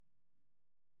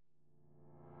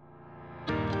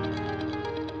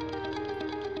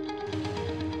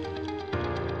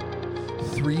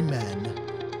Three men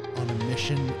on a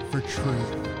mission for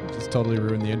truth, Just totally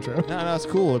ruined the intro. No, it's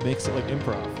cool. It makes it like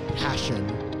improv. passion,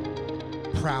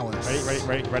 prowess,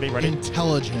 Ready.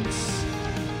 intelligence.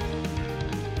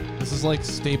 This is like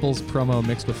Staples promo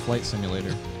mixed with Flight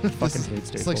Simulator. Fucking hate Staples.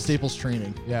 It's like Staples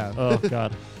training. Yeah, Oh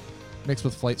god. mixed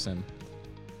with Flight Sim.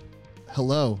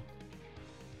 Hello.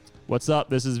 What's up?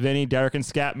 This is Vinny, Derek, and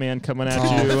Scatman coming at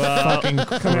Oh, you. fucking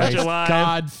coming at you Christ. live.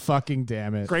 God fucking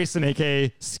damn it. Grayson, aka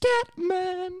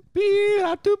Scatman.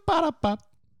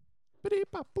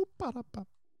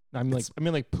 I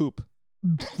mean like poop.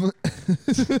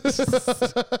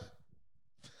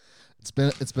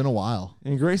 It's been a while.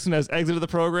 And Grayson has exited the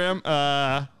program.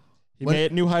 He When- made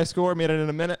it new high score. Made it in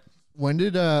a minute. When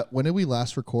did we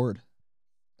last record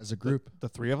as a group? The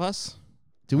three of us.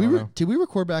 Did I don't we know. did we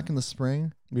record back in the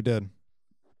spring? We did.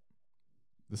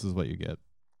 This is what you get.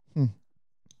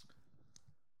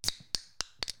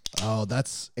 Oh,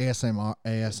 that's ASMR.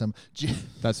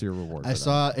 That's your reward. I for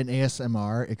saw an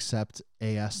ASMR, except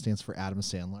AS stands for Adam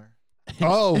Sandler,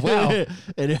 Oh wow.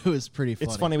 and it was pretty funny.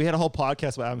 It's funny. We had a whole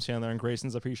podcast about Adam Sandler and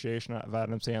Grayson's appreciation of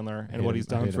Adam Sandler and hate what him. he's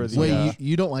I done hate for him the. so Wait,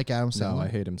 you don't like Adam that. Sandler? No, I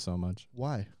hate him so much.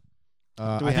 Why?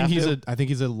 Do we have to? I think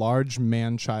he's a large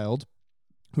man child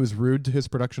who is rude to his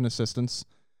production assistants,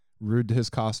 rude to his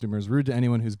costumers, rude to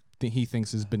anyone he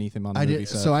thinks is beneath him on the movie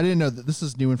set. So I didn't know that. This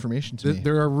is new information to me.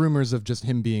 There are rumors of just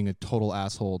him being a total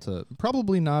asshole to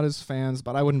probably not his fans,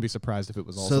 but I wouldn't be surprised if it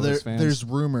was also So his fans. there's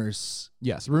rumors.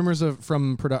 Yes, rumors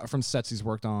from sets he's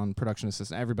worked on, production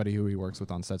assistant, everybody who he works with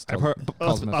on sets. I'm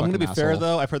calls him a going to fucking be fair asshole.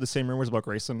 though. I've heard the same rumors about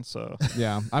Grayson. So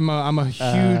Yeah, I'm a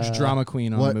huge drama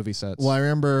queen on what- movie sets. Well, I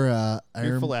remember.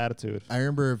 you're full of attitude. I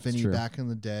remember Vinny true. back in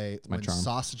the day my when charm.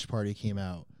 Sausage Party came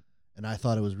out, and I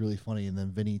thought it was really funny. And then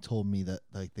Vinny told me that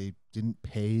like they didn't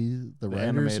pay the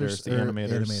writers the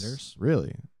animators.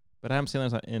 Really? But Adam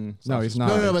Sandler's not in. No, he's No,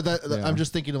 not. no, but Yeah. I'm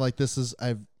just thinking of like this is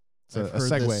I've It's a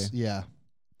heard segue. This, yeah,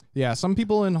 Yeah, some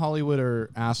people in Hollywood are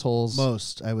assholes.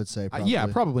 most I would say. Probably. Yeah,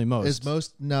 probably most. Is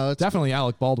most no? It's Definitely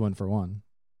Alec Baldwin for one.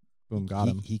 Boom, got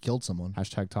him. He killed someone.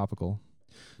 Hashtag topical.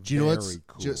 Do you know what's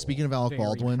speaking of Alec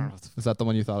Baldwin? Is that the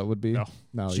one you thought it would be? No.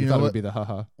 No, Do you you thought know it would what- be the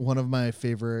haha. One of my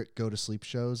favorite go to sleep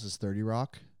shows is 30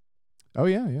 Rock. Oh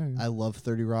yeah. I love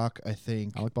 30 Rock. I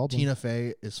think Alec Baldwin. Tina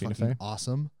Fey is Tina fucking Fey.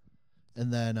 awesome.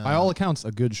 And then By all accounts,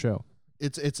 a good show.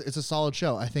 it's a solid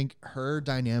show. I think her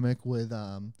dynamic with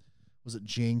was it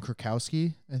Jane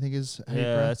Krakowski? I think is how you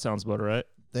Yeah, pronounce- that sounds about right.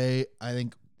 I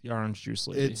think The orange juice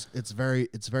lady. it's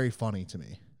very funny to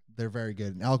me. They're very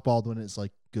good. And Alec Baldwin is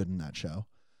like good in that show.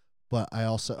 But I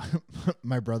also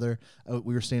my brother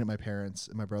we were staying at my parents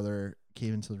and my brother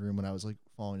came into the room when I was like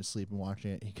falling asleep and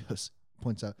watching it. He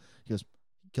points out he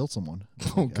killed someone.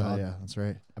 Oh, Like, God. yeah, that's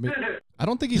right. I mean, I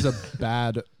don't think he's a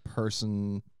bad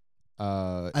person.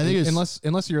 I think it's-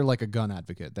 unless you're like a gun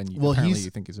advocate, then Well, apparently he's- you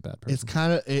think he's a bad person. It's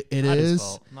kind of it Not his is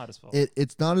fault. Not his fault.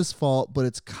 it's not his fault, but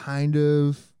it's kind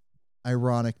of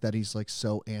ironic that he's like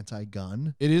so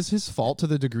anti-gun. It is his fault to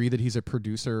the degree that he's a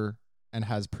producer and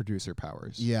has producer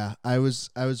powers. Yeah, I was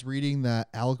reading that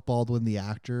Alec Baldwin, the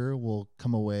actor, will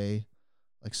come away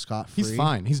like scot-free. He's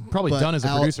fine. He's probably done as a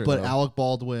producer. But though. Alec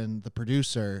Baldwin, the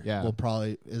producer, Yeah. will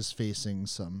probably is facing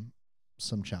some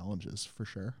challenges for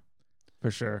sure. For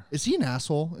sure. Is he an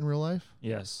asshole in real life?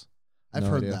 Yes. I've No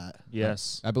heard idea. that.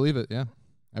 Yes. I believe it. Yeah,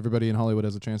 everybody in Hollywood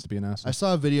has a chance to be an asshole. I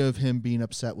saw a video of him being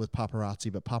upset with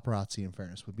paparazzi, but paparazzi, in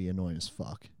fairness, would be annoying as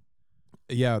fuck.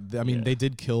 Yeah, I mean Yeah. they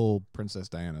did kill Princess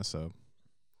Diana, so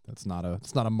it's not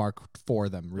a mark for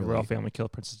them The really. royal family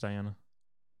killed Princess Diana.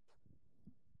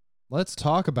 Let's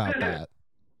talk about that.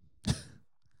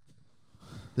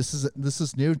 This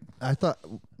is new. I thought.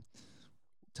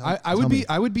 I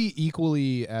would be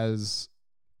equally as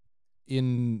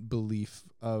in belief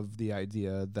of the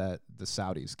idea that the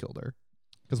Saudis killed her,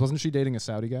 because wasn't she dating a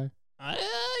Saudi guy? Yeah,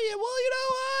 well, you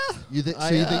know, You think? So I,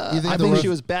 you think I the think ro- she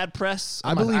was bad press.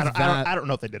 I believe that- I don't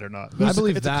know if they did or not. I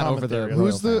believe It's a that common over the theory. royal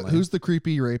Who's the family.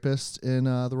 creepy rapist in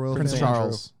the royal Prince family?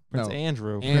 Charles. Prince No,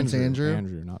 Andrew. Prince Andrew?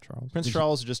 Andrew, not Charles. Prince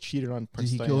Charles just cheated on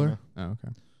Prince he Diana. kill her? Oh,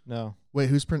 okay. No. Wait,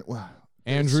 who's Prince? Wow.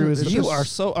 Andrew is the You pres- are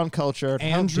so uncultured. How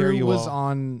dare Andrew you was all.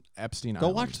 on Epstein Go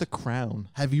Island. watch The Crown.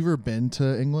 Have you ever been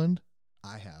to England?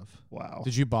 I have. Wow.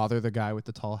 Did you bother the guy with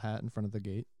the tall hat in front of the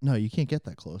gate? No, you can't get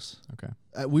that close.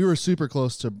 Okay. We were super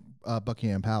close to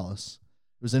Buckingham Palace.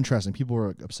 It was interesting. People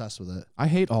were obsessed with it. I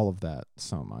hate all of that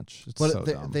so much. It's But so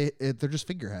dumb. they're just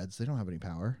figureheads. They don't have any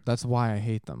power. That's why I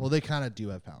hate them. Well, they kind of do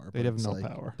have power. They but have it's no like-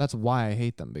 power. That's why I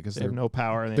hate them, because They have they're no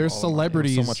power. And they they're have all the money. They have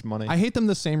celebrities. So much money. I hate them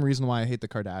the same reason why I hate the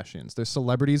Kardashians. They're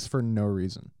celebrities for no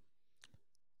reason.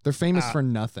 They're famous for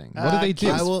nothing. What do they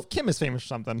do? Kim is famous for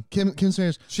something. Kim's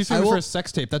famous. She's famous for a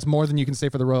sex tape. That's more than you can say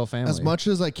for the royal family. As much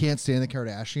as I can't stand the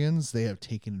Kardashians, they have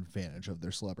taken advantage of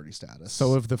their celebrity status.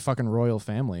 So of the fucking royal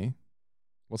family.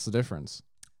 What's the difference?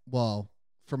 Well,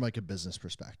 from like a business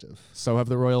perspective. So have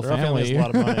the royal family. Has a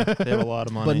lot of money. They have a lot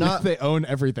of money. But not they own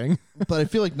everything. But I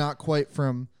feel like not quite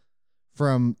from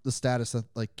the status that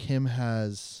like Kim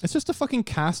has. It's just a fucking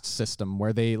caste system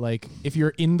where they like if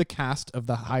you're in the caste of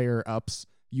the higher ups,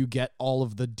 you get all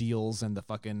of the deals and the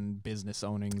fucking business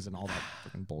ownings and all that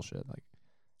fucking bullshit. Like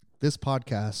this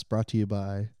podcast brought to you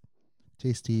by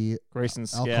Tasty Grayson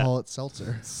Alcoholic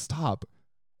Seltzer. Stop.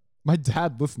 My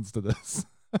dad listens to this.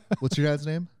 What's your dad's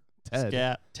name? Ted.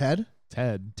 Scat. Ted?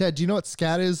 Ted. Do you know what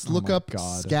scat is? Oh Look my up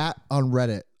God. scat on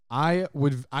Reddit. I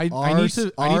need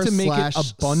to make it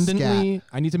abundantly scat.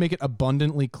 I need to make it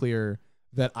abundantly clear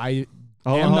that I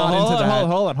Hold am on, not into that.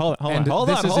 Hold on.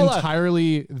 This is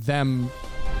entirely them.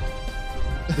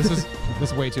 This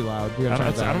is way too loud. We gotta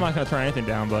turn it down. I'm not going to turn anything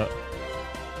down, but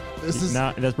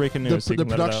that's breaking news. The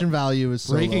production value is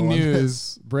so breaking low on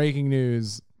news. Breaking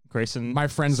news. Grayson. My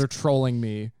friends are trolling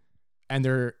me, and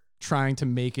they're trying to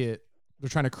make it. They're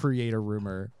trying to create a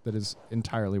rumor that is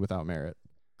entirely without merit.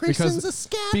 Grayson's a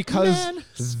scat because man.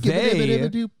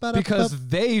 Because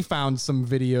they found some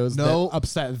videos that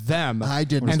upset them. I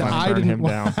didn't. And I didn't. Him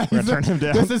down. We're gonna turn him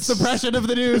down. This is suppression of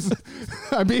the news.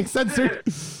 I'm being censored.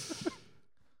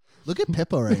 Look at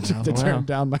Pippa right now. To turn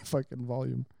down my fucking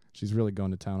volume. She's really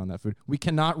going to town on that food. We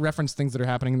cannot reference things that are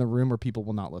happening in the room or people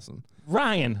will not listen.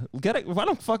 Ryan, get it. I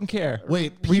don't fucking care.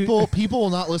 Wait, people will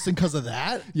not listen because of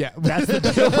that? Yeah, That's the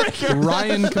deal breaker.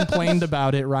 Ryan complained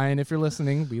about it. Ryan, if you're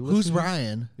listening, be listening. Who's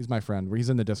Ryan? He's my friend. He's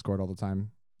in the Discord all the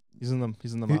time. He's in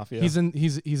the mafia. He's in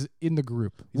the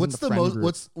group. What's the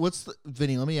most? What's the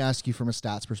Vinny? Let me ask you from a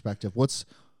stats perspective.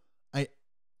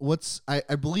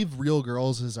 I believe Real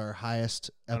Girls is our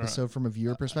highest episode from a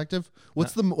viewer perspective.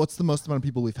 What's the most amount of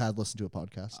people we've had listen to a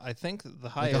podcast? I think the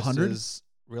highest is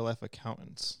Real Life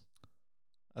Accountants.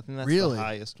 I think that's the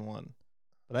highest one.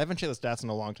 But I haven't checked the stats in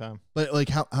a long time. But like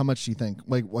how much do you think?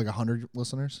 Like 100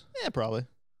 listeners? Yeah, probably.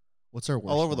 What's our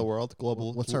worst all over one? the world?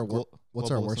 Global. What's our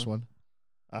worst one?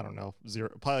 I don't know. 0.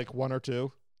 Probably like 1 or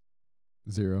 2.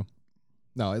 0.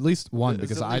 No, at least 1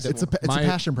 because it's a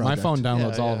passion project. My phone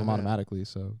downloads all of them automatically,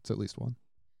 so it's at least 1.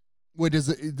 Wait, is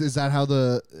that how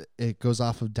it goes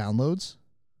off of downloads?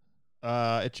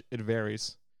 It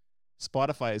varies.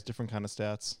 Spotify has different kind of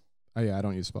stats. Oh yeah, I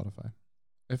don't use Spotify.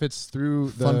 If it's through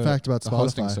the fun fact about the Spotify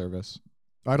hosting service,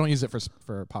 I don't use it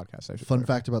for podcasts. Fun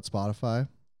fact about Spotify,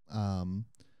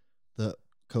 the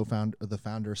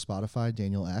founder of Spotify,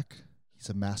 Daniel Ek, he's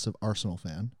a massive Arsenal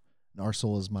fan, and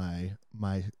Arsenal is my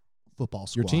football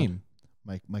squad, your team,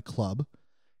 my club,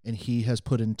 and he has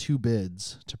put in 2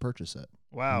 bids to purchase it.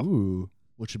 Wow. Ooh.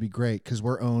 Which would be great because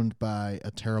we're owned by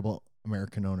a terrible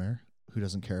American owner who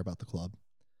doesn't care about the club.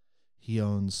 He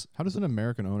owns. How does an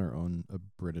American owner own a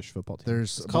British football team?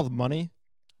 It's called money.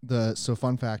 So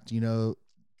fun fact, is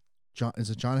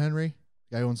it John Henry?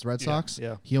 The guy who owns the Red Sox?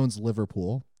 Yeah. He owns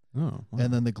Liverpool. Oh. Wow.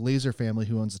 And then the Glazer family,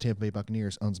 who owns the Tampa Bay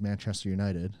Buccaneers, owns Manchester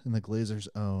United. And the Glazers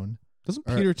own. Doesn't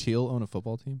Peter Thiel own a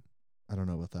football team? I don't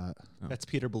know about that. Oh. That's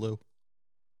Peter Blue.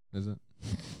 Is it?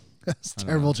 That's a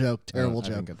terrible joke. Terrible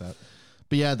joke. I didn't get that.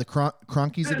 But yeah, the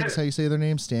Cronkies, I think is how you say their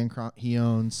name. Stan Kroenke. He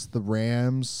owns the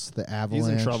Rams, the Avalanche.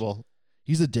 He's in trouble.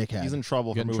 He's a dickhead. He's in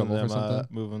trouble for moving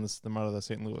them out of the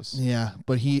St. Louis. Yeah,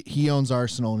 but he owns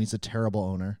Arsenal, and he's a terrible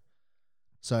owner.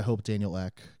 So I hope Daniel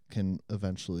Ek can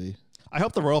eventually. I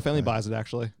hope the royal family buys it,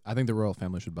 actually. I think the royal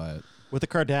family should buy it. With the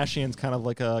Kardashians kind of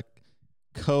like a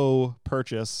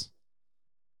co-purchase.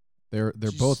 They're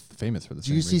both famous for the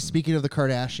same Do you see, reason. speaking of the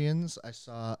Kardashians, I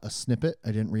saw a snippet. I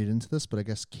didn't read into this, but I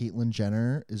guess Caitlyn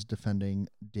Jenner is defending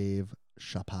Dave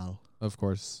Chappelle. Of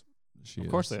course she is.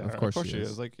 Of course they are. Of course she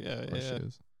is. Like, yeah, She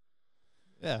is.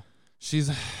 Yeah.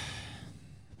 She's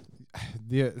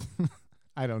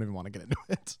I don't even want to get into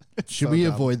it. Should we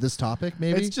avoid this topic,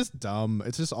 maybe? It's just dumb.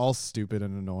 It's just all stupid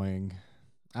and annoying.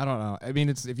 I don't know. I mean,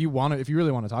 it's if you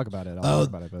really want to talk about it, I'll talk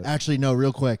about it. But actually, no.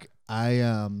 Real quick,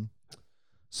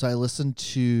 So I listened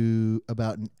to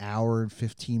about an hour and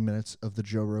 15 minutes of the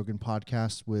Joe Rogan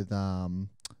podcast with the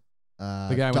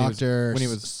guy Dr. when he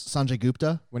was Sanjay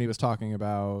Gupta. When he was talking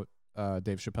about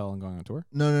Dave Chappelle and going on tour.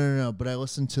 No. But I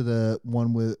listened to the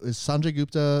one with is Sanjay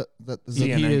Gupta.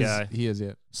 He is.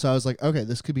 Yeah. So I was like, okay,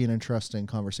 this could be an interesting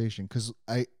conversation because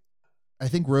I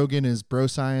think Rogan is bro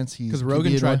science. Because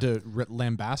Rogan tried to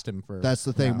lambast him for. That's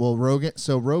the thing. Yeah. Well,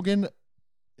 Rogan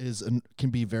can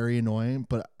be very annoying,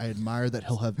 but I admire that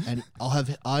he'll have any.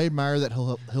 I admire that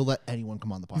he'll let anyone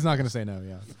come on the podcast. He's not going to say no.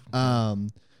 Yeah.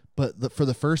 But for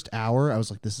the first hour, I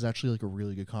was like, this is actually like a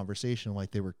really good conversation.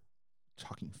 Like they were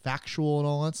talking factual and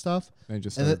all that stuff. And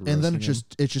then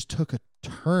it just took a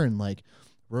turn. Like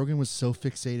Rogan was so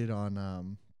fixated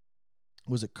on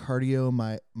was it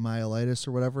cardiomyelitis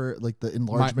or whatever, like the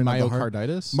enlargement of the heart.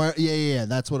 Myocarditis? Yeah,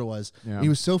 that's what it was. Yeah. He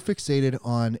was so fixated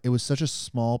on it was such a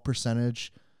small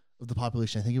percentage of the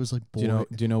population. I think it was like do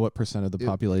you know what percent of the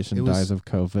population dies of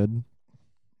COVID?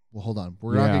 Well, hold on.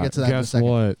 We're not going to get to that in a second.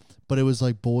 What? But it was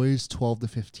like boys 12 to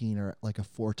 15 are like a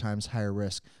 4 times higher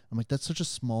risk. I'm like, that's such a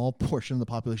small portion of the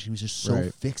population. He was just so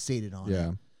fixated on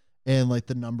it. And like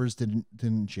the numbers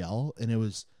didn't gel. And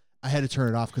I had to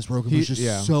turn it off because Rogan was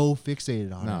just so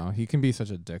fixated on it. No, he can be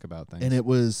such a dick about things. And it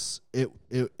was, I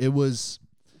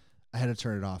had to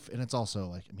turn it off. And it's also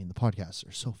like, I mean, the podcasts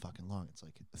are so fucking long. It's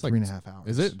like 3.5 hours.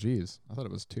 Is it? Jeez. I thought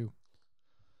it was 2.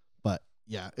 But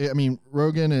yeah, I mean,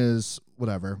 Rogan is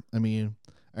whatever. I mean,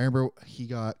 I remember he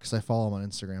got, because I follow him on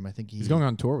Instagram. I think he's going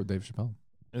on tour with Dave Chappelle.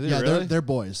 Is he really? they're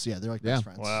boys. Yeah, they're like best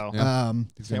friends. Wow. Yeah.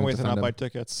 Can't wait to not buy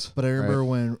tickets. But I remember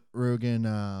when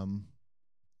Rogan,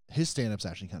 his stand-up's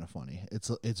actually kind of funny.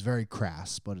 It's very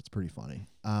crass, but it's pretty funny.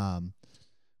 But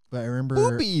I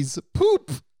remember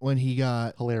poop when he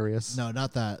got hilarious. No,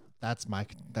 not that. That's my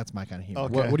kind of humor.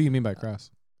 Okay. What do you mean by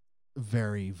crass?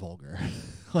 Very vulgar,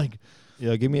 like.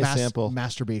 Yeah, give me a sample.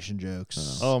 Masturbation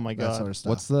jokes. Oh my god, that sort of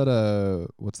stuff.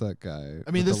 What's that guy?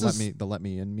 I mean, the let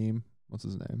me in meme. What's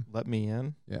his name? Let me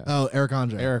in. Yeah. Oh, Eric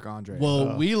Andre. Eric Andre.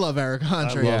 Well, we love Eric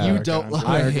Andre. You don't love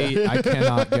Eric. I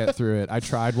cannot get through it. I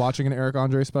tried watching an Eric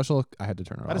Andre special. I had to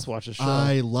turn it off. I just watched the show.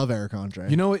 I love Eric Andre.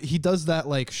 You know what? He does that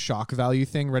like shock value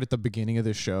thing right at the beginning of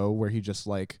the show where he just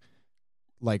like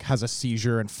has a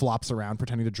seizure and flops around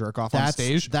pretending to jerk off on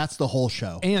stage. That's the whole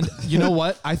show. And you know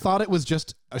what? I thought it was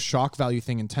just a shock value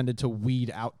thing intended to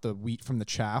weed out the wheat from the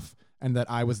chaff and that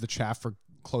I was the chaff for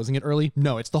closing it early.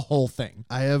 No, it's the whole thing.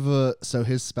 I have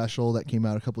his special that came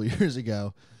out a couple of years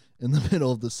ago. In the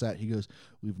middle of the set, he goes,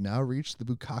 "We've now reached the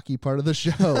bukkake part of the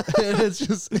show." And it's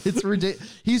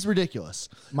ridiculous. He's ridiculous.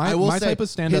 My type of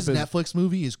stand-up his Netflix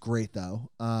movie is great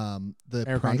though. The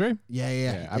Eric Andre?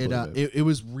 Yeah. It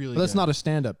was really. But that's good. not a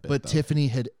stand-up bit, But though. Tiffany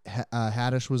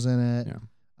Haddish was in it.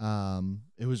 Yeah.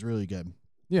 It was really good.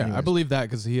 Yeah, anyways. I believe that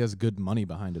because he has good money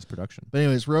behind his production. But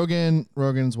anyways,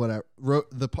 Rogan's whatever.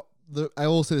 I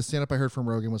will say the stand-up I heard from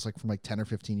Rogan was from 10 or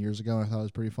 15 years ago, and I thought it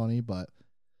was pretty funny. But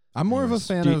I'm more of a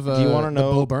fan of. Do you want to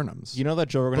know Bo Burnham's? You know that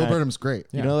Joe Rogan. Bo Burnham's great.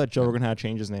 You know that Joe Rogan had to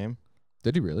change his name.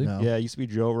 Did he really? No. Yeah, it used to be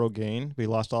Joe Rogaine, but he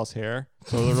lost all his hair,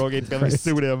 so the Rogaine family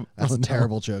sued him. That's a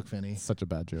terrible joke, Vinny. Such a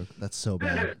bad joke. That's so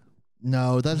bad.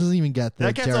 No, that doesn't even get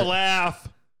that. That gets a laugh.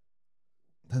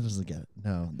 That doesn't get it.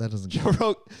 No, that doesn't get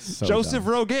it. Joseph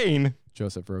Rogaine.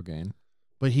 Joseph Rogaine.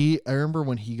 But I remember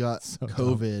when he got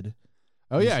COVID. Dumb.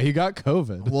 Oh yeah, he got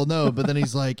COVID. Well, no, but then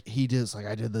he's like,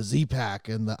 I did the Z-Pack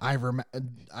and the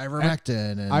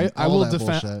ivermectin and I all will that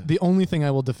defend. bullshit. The only thing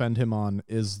I will defend him on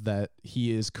is that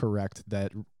he is correct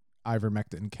that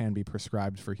ivermectin can be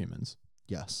prescribed for humans.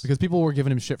 Yes, because people were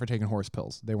giving him shit for taking horse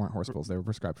pills. They weren't horse pills. They were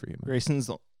prescribed for humans. Grayson's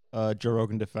Joe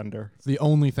Rogan defender. It's the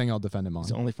only thing I'll defend him on.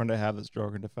 He's the only friend I have that's Joe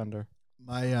Rogan defender.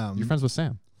 You're friends with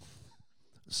Sam.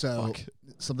 So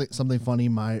something funny.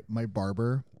 My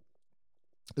barber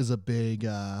is a big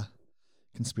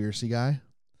conspiracy guy.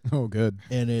 Oh, good.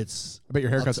 And I bet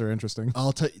your haircuts are interesting.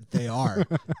 I'll tell you, they are.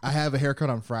 I have a haircut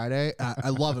on Friday. I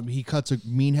love him. He cuts a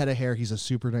mean head of hair. He's a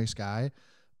super nice guy,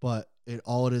 but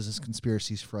all it is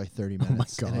conspiracies for 30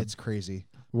 minutes. Oh my God. And it's crazy.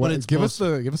 Give us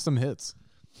some hits.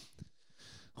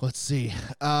 Let's see.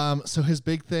 So his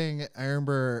big thing, I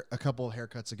remember a couple of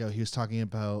haircuts ago, he was talking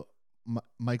about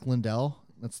Mike Lindell.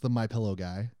 That's the MyPillow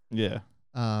guy. Yeah.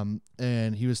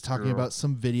 And he was talking about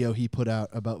some video he put out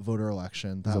about voter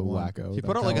election. That was wacko. He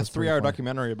put out like a 3-hour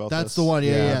documentary about That's this. the one.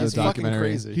 Yeah. It's fucking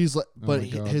crazy. He's like,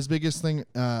 his biggest thing.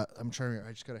 I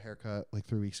just got a haircut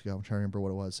 3 weeks ago. I'm trying to remember what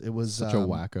it was. It was such a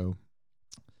wacko.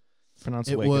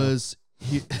 Pronounced it Waco. Was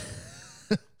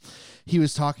he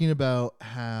was talking about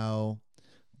how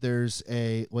there's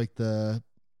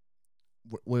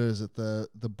what is it, the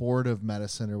board of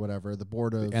medicine or whatever, the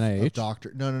board of NIH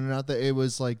doctor. No, not that. It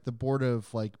was the board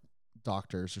of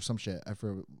doctors or some shit. I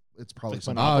forget. It's probably like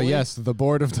something. Oh yes, the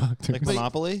board of doctors. Like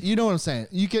Monopoly. You know what I'm saying?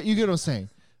 You get what I'm saying.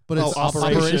 But it's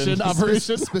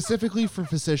operation specifically for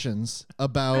physicians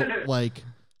about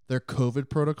their COVID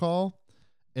protocol,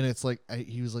 and it's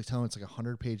he was telling me it's a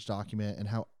 100-page document and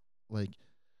how I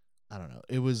don't know.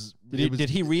 It was. Did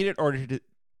he read it or did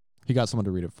he got someone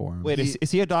to read it for him? Wait,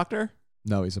 is he a doctor?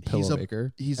 No, he's a pillow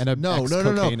maker. He's and a no.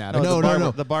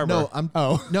 addict. The barber.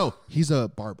 No, he's a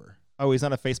barber. Oh, he's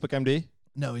not a Facebook MD.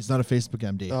 No, he's not a Facebook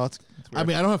MD. Oh, it's I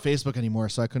mean, I don't have Facebook anymore,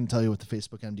 so I couldn't tell you what the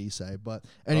Facebook MD say. But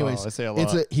anyways, I say a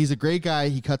lot. He's a great guy.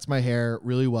 He cuts my hair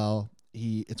really well.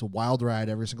 It's a wild ride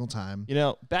every single time. You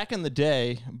know, back in the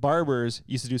day, barbers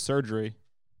used to do surgery.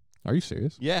 Are you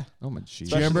serious? Yeah. Oh my jeez.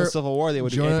 Especially in the Civil War, they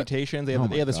would do wanna- amputations. They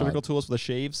had the surgical tools for the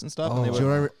shaves and stuff. And they Do you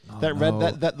would,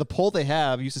 wanna- that the pole they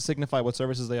have used to signify what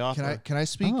services they offer. Can I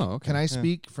speak? Oh, okay. Can I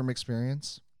speak from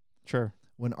experience? Sure.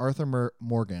 When Arthur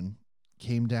Morgan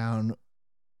came down.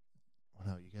 Oh,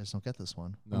 no, you guys don't get this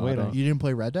one. No, Wait, I don't. You didn't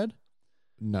play Red Dead?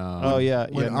 No. Oh yeah.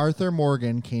 When Arthur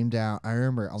Morgan came down, I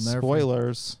remember. I'll never.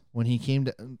 Spoilers. When he came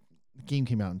to, the game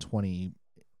came out in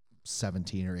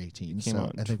 2017 or 18. It came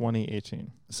out in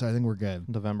 2018. So I think we're good.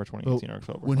 November 2018 or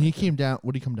October. When he came down,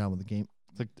 what did he come down with the game?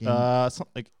 It's game?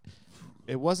 like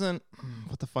it wasn't.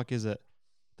 What the fuck is it?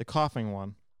 The coughing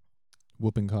one.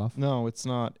 Whooping cough. No, it's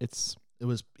not. It's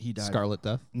He died. Scarlet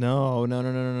Death. no.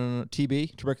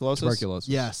 TB, tuberculosis. Tuberculosis.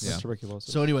 Yes. Yeah.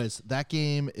 Tuberculosis. So, anyways, that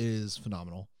game is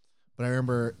phenomenal. But I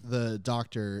remember the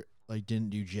doctor didn't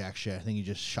do jack shit. I think he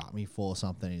just shot me full of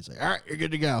something. He's like, "All right, you're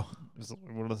good to go."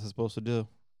 What are they supposed to do?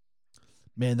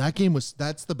 Man,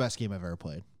 that's the best game I've ever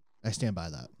played. I stand by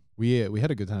that. We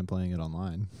had a good time playing it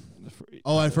online.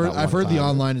 Oh, I've heard the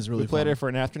online is really We played fun. it for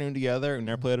an afternoon together and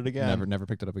never played it again. Never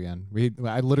picked it up again.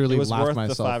 I literally It was laughed worth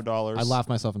myself. the $5. I laughed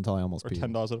myself until I almost or peed.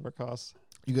 $10 whatever it costs.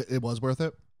 It was worth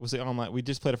it. Was the online? We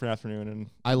just played it for an afternoon and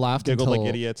I laughed giggled until like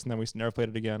idiots, and then we never played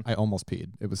it again. I almost peed.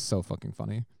 It was so fucking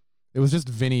funny. It was just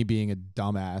Vinny being a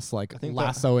dumbass, I think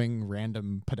lassoing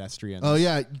random pedestrians. Oh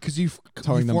yeah, because you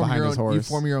Towing them form behind your his own, You horse.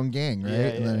 form your own gang, right? Yeah,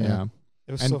 And then, Yeah.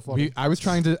 It was And so funny. I was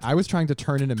trying to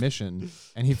turn in a mission,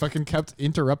 and he fucking kept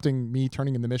interrupting me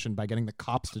turning in the mission by getting the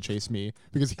cops to chase me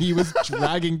because he was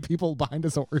dragging people behind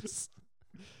his horse.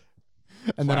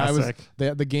 And Classic.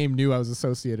 then the game knew I was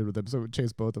associated with him, so it would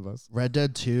chase both of us. Red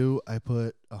Dead 2, I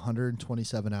put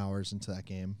 127 hours into that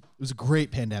game. It was a great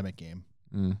pandemic game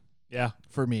Yeah.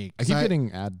 for me. I keep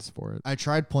getting ads for it. I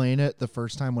tried playing it the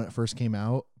first time when it first came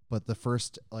out, but the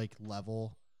first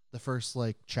level, the first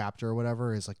chapter or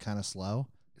whatever is kind of slow.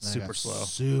 It's And I super got slow.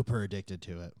 Super addicted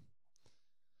to it.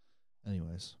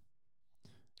 Anyways,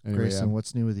 Anyway, Grayson,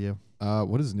 what's new with you?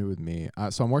 what is new with me?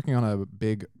 So I'm working on a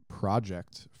big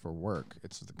project for work.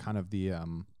 It's kind of the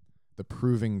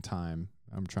proving time.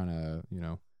 I'm trying to,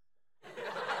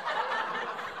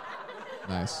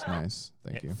 Nice.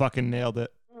 Thank you. Fucking nailed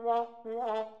it.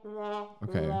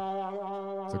 Okay.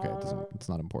 It's okay. It's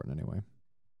not important anyway. I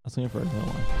was looking for another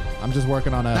one. I'm just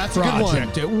working on a That's a good one.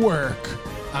 Project at work.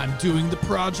 I'm doing the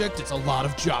project. It's a lot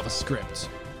of JavaScript.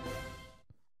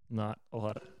 Not a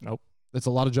lot of. Nope. It's a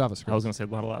lot of I JavaScript. was gonna say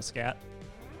not a lot of scat.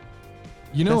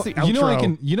 You know, That's the you know,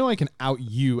 outro. I can out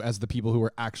you as the people who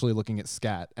are actually looking at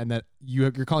scat, and that you're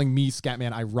calling me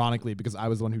Scatman ironically because I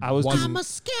was the one who wasn't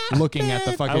looking at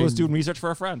the fucking. I was doing research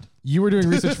for a friend. You were doing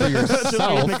research for Just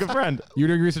yourself. make a friend. You were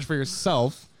doing research for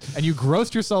yourself, and you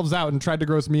grossed yourselves out and tried to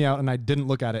gross me out, and I didn't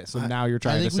look at it. So now you're I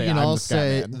trying to think we say can I'm all the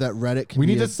say Scatman. that Reddit can We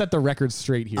be need to set the record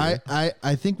straight here.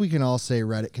 I think we can all say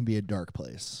Reddit can be a dark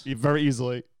place. Very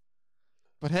easily.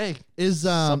 But hey, Is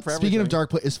Some for speaking of everything. dark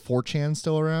place, is 4chan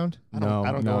still around? I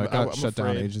don't no, go- it got I'm shut down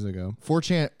afraid. ages ago.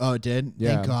 4chan. Oh, it did.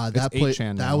 Yeah, Thank God. it's That place.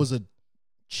 8chan That now. was a.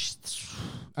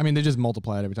 I mean, they just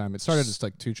multiplied every time. It started just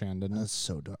like 2chan, didn't it? That's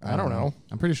so dark. I don't know.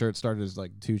 I'm pretty sure it started as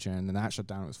like 2chan, then that shut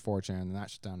down. It was 4chan, then that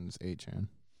shut down. It was 8chan.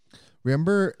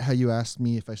 Remember how you asked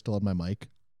me if I still had my mic?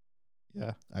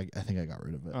 Yeah. I think I got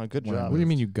rid of it. Oh, good When I job. What do you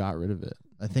mean you got rid of it?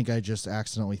 I think I just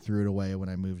accidentally threw it away when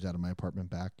I moved out of my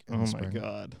apartment back. In Oh the my spring.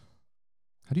 god.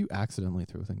 How do you accidentally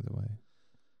throw things away?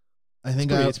 I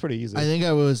think It's pretty easy. I think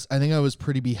I was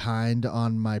pretty behind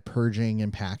on my purging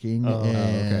and packing. Oh,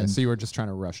 and Okay, so you were just trying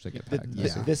to rush to get Th- packed. th-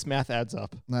 Yeah. This math adds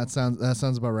up. that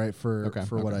sounds about right for what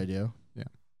okay. I do. Yeah.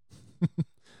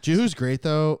 Do you know who's great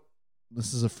though?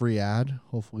 This is a free ad.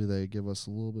 Hopefully they give us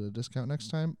a little bit of discount next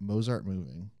time. Mozart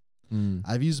Moving. Mm.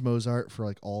 I've used Mozart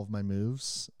for all of my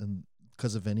moves and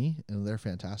because of Vinny, and they're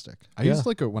fantastic. I used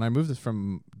when I moved this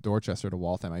from Dorchester to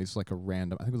Waltham, I used a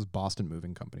random, I think it was Boston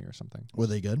Moving Company or something. Were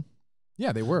they good?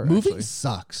 Yeah, they were. Moving actually.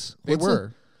 sucks. They What's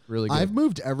were really good. I've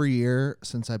moved every year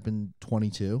since I've been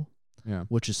 22, yeah.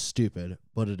 which is stupid,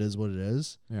 but it is what it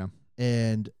is. Yeah.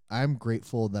 And I'm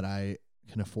grateful that I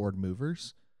can afford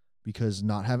movers because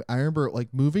I remember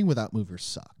moving without movers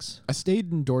sucks. I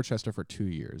stayed in Dorchester for 2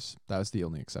 years. That was the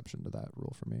only exception to that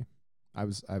rule for me.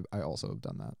 I also have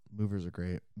done that. Movers are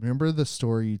great. Remember the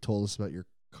story you told us about your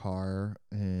car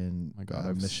in My God, I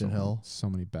have Mission Hill? so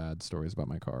many bad stories about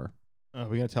my car. Are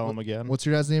we gonna tell him again? What's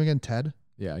your dad's name again? Ted?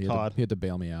 Yeah, Todd. he had to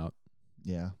bail me out.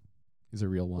 Yeah. He's a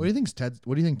real one. What do you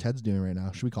think Ted's doing right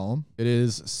now? Should we call him? It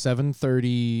is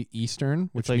 7:30 Eastern,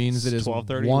 which like means it is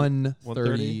 12:30,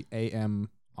 1:30 a.m.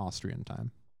 Austrian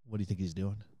time. What do you think he's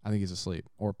doing? I think he's asleep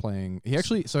or playing. I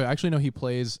actually know he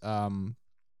plays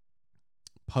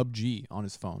PUBG on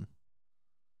his phone.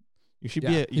 You should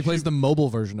he plays the mobile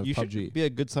version of you PUBG. should be a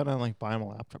good son and like buy him a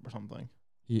laptop or something.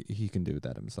 He can do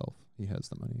that himself. He has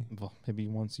the money. Well, maybe he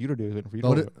wants you to do it for you.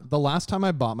 To The last time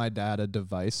I bought my dad a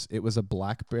device, it was a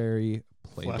BlackBerry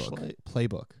Flashlight?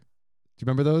 Playbook. Do you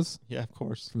remember those? Yeah, of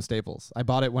course. From Staples. I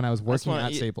bought it when I was working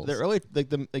at Staples. The early the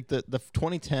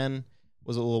 2010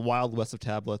 was a little wild west of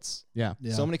tablets. Yeah.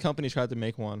 So many companies tried to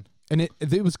make one. And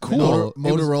it was cool.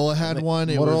 Motorola had one.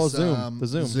 It Motorola was Zoom. The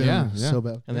Zoom. Yeah. So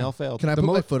bad. And they all failed. Can I put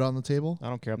my foot on the table? I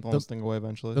don't care. I'm throwing this thing away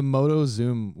eventually. The Moto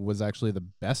Zoom was actually the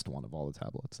best one of all the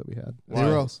tablets that we had. They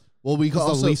were well, we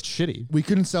also the least shitty. We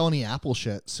couldn't sell any Apple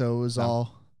shit, so it was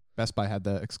all. Best Buy had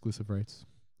the exclusive rights.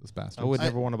 Those bastards. I would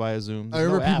never want to buy a Zoom. I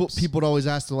remember people would always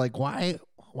ask, they're like, why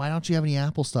don't you have any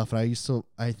Apple stuff? And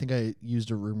I think I used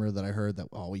a rumor that I heard that,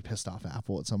 we pissed off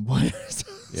Apple at some point.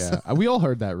 Yeah. We all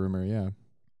heard that rumor. Yeah.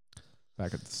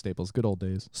 Back at the Staples, good old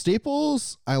days.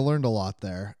 Staples, I learned a lot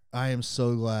there. I am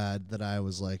so glad that I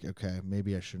was like, okay,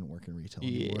 maybe I shouldn't work in retail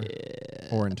anymore.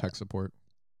 Or in tech support.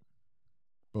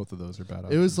 Both of those are bad.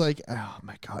 It was like, oh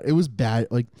my God, it was bad.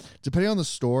 Like, depending on the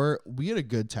store, we had a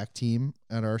good tech team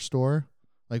at our store.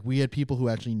 Like, we had people who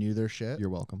actually knew their shit. You're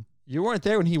welcome. You weren't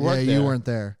there when he worked there. Yeah, you weren't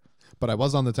there. But I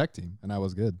was on the tech team, and I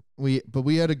was good. We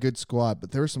had a good squad,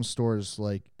 but there were some stores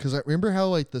like, because I remember how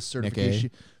like the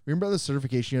certification. Remember how the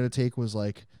certification you had to take was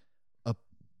like a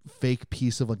fake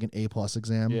piece of like an A+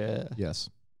 exam. Yeah. Yes.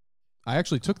 I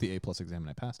actually took the A+ exam and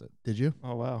I passed it. Did you?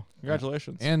 Oh wow!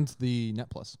 Congratulations. And the Net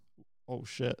Plus. Oh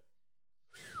shit.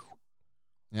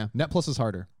 Yeah, Net Plus is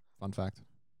harder. Fun fact.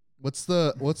 What's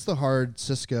the hard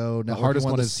Cisco? The hardest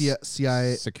one is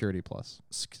CI Security Plus.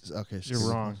 Okay, You're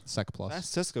wrong. Sec Plus. That's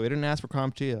Cisco. He didn't ask for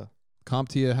CompTIA.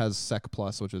 CompTIA has Sec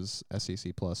Plus, which is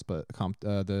SEC Plus, but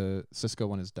the Cisco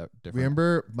one is different.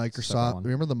 Remember Microsoft?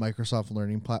 Remember the Microsoft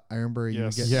Learning Platform? I remember you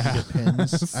get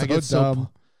pins. So I get dumb.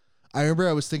 I remember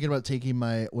I was thinking about taking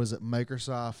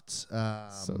Microsoft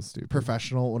so stupid.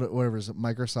 Professional, whatever is it,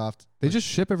 Microsoft. They just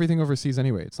ship everything overseas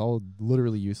anyway. It's all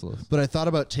literally useless. But I thought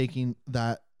about taking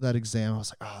that exam. I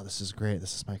was like, oh, this is great.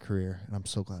 This is my career. And I'm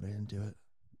so glad I didn't do it.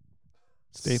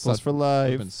 Staples for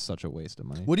life. It's been such a waste of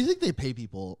money. What do you think they pay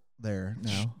people there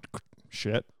now?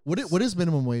 Shit. What is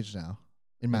minimum wage now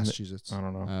in Massachusetts? I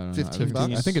don't know. 15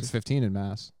 bucks? I think it's 15 in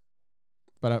Mass.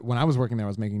 But when I was working there, I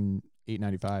was making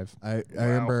 $8.95. I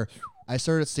remember I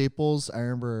started at Staples. I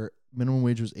remember minimum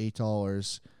wage was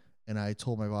 $8, and I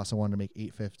told my boss I wanted to make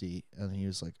 $8.50, and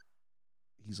he's like,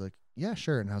 yeah,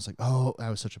 sure. And I was like, oh, I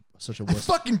was such a wuss.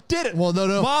 I fucking did it. Well,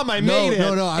 no, Mom, I made it.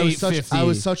 No, I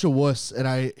was such a wuss, and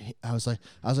I was like,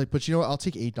 but you know what? I'll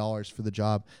take $8 for the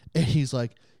job. And he's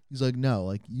like, no,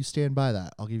 like you stand by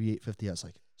that. I'll give you $8.50. I was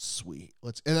like, sweet,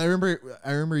 let's. And I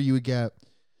remember you get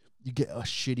a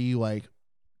shitty like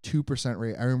 2%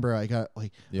 rate. I remember I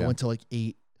went to like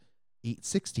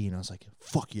 8.60, and I was like,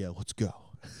 fuck yeah, let's go.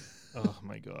 Oh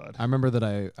my God. I remember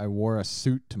that I wore a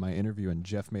suit to my interview, and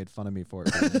Jeff made fun of me for it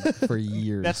for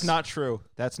years. That's not true.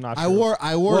 That's not true. I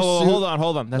wore a suit.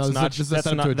 Hold on.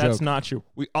 That's not true.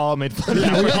 We all made fun of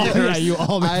you. Yeah, you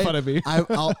all made fun of me.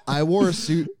 I wore a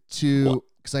suit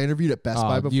because I interviewed at Best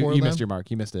Buy before. You missed your mark.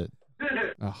 You missed it.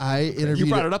 Oh, I interviewed. You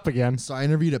brought it up again. So I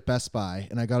interviewed at Best Buy,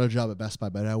 and I got a job at Best Buy,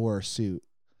 but I wore a suit.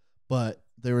 But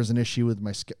there was an issue with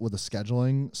the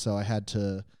scheduling, so I had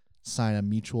to sign a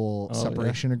mutual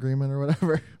separation agreement or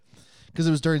whatever, because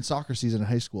it was during soccer season in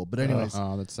high school. But anyways,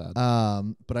 that's sad.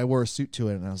 But I wore a suit to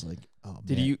it, and I was like, oh.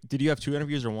 Did you have 2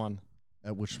 interviews or 1?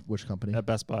 At which company? At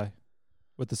Best Buy,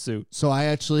 with the suit. So I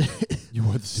actually you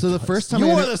wore the suit. So the first time you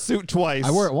wore the suit twice.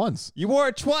 I wore it once. You wore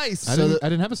it twice. I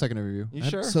didn't have a second interview. You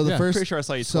sure? So the pretty sure I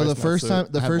saw you. So twice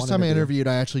the first time I interviewed,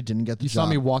 I actually didn't get the job. You saw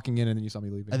me walking in, and then you saw me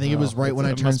leaving. I think it was right when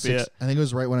I turned 16. I think it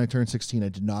was right when I turned 16. I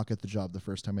did not get the job the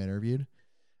first time I interviewed.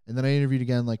 And then I interviewed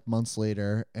again like months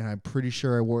later, and I'm pretty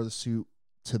sure I wore the suit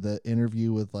to the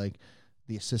interview with like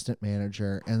the assistant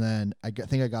manager. And then I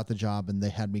think I got the job, and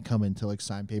they had me come in to like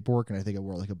sign paperwork, and I think I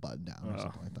wore like a button down or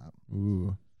something like that.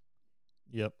 Ooh.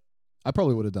 Yep. I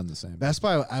probably would have done the same. Best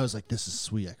Buy, I was like, this is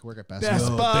sweet. I could work at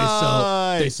Best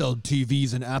Buy. They sell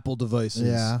TVs and Apple devices.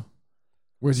 Yeah.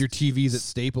 Where's your TVs at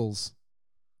Staples?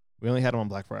 We only had them on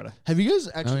Black Friday. Have you guys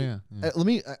actually? Oh, yeah. Let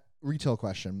me retail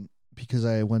question, because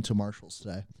I went to Marshall's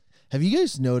today. Have you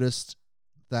guys noticed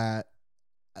that?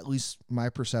 At least my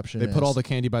perception. They put all the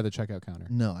candy by the checkout counter.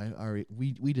 No,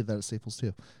 we did that at Staples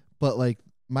too, but like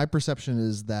my perception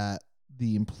is that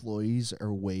the employees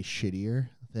are way shittier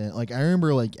thin. Like I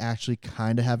remember like actually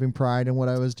kind of having pride in what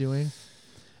I was doing.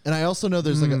 And I also know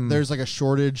there's like a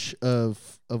shortage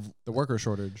of the worker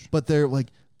shortage. But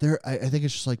I think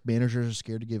it's just like managers are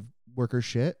scared to give workers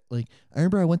shit. Like I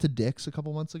remember I went to Dick's a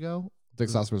couple months ago.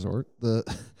 Dick's Last Resort, the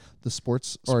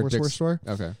sportswear store.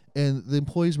 Okay, and the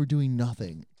employees were doing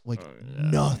nothing,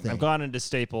 nothing. I've gone into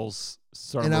Staples,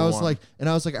 and I was like,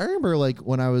 I remember like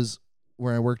when I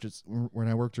worked at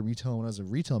retail, when I was a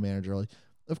retail manager, like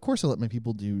of course I let my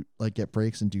people get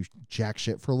breaks and do jack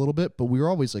shit for a little bit, but we were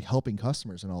always like helping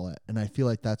customers and all that, and I feel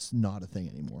like that's not a thing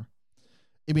anymore.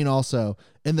 I mean, also,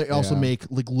 and they also make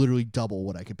like literally double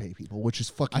what I could pay people, which is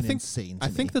fucking insane. I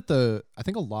think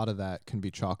a lot of that can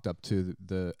be chalked up to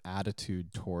the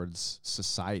attitude towards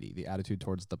society, the attitude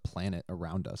towards the planet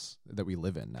around us that we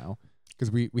live in now. Because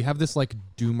we have this like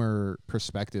doomer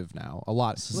perspective now.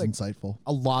 This is insightful.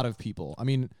 A lot of people. I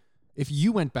mean, if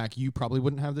you went back, you probably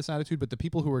wouldn't have this attitude. But the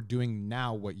people who are doing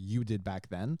now what you did back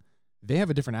then, they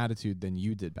have a different attitude than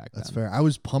you did back then. That's fair. I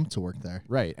was pumped to work there.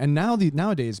 Right. And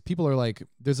nowadays, people are like,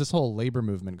 there's this whole labor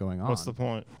movement going on. What's the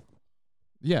point?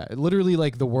 Yeah. Literally,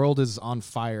 like, the world is on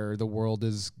fire. The world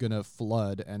is going to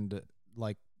flood. And,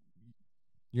 like,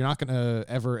 you're not going to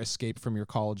ever escape from your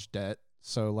college debt.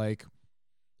 So, like,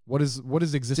 what is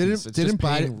existence? Didn't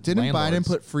Biden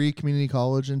put free community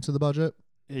college into the budget?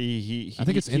 I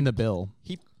think it's in the bill.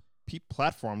 He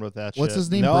platformed with that. What's shit.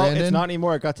 his name? No, Brandon? it's not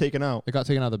anymore. It got taken out. It got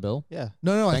taken out of the bill. Yeah.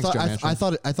 No. Thanks, I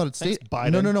thought it stayed.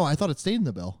 Biden. No. I thought it stayed in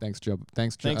the bill. Thanks, Joe.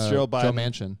 Thanks, Joe Joe Biden.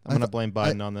 Manchin. I'm gonna blame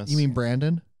Biden on this. You mean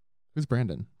Brandon? Who's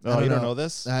Brandon? Oh, you don't know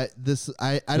this? I don't Is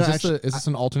actually. this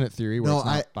an alternate theory? Where No, it's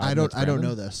not Biden, I don't. it's I don't Brandon?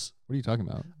 know this. What are you talking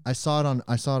about? I saw it on. There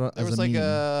as was a like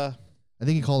meme. I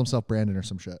think he called himself Brandon or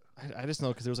some shit. I just know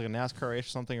because there was like a NASCAR race or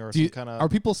something or some kind of. Are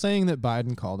people saying that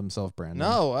Biden called himself Brandon?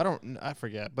 No, I don't. I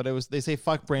forget. But it was. They say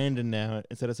fuck Brandon now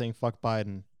instead of saying fuck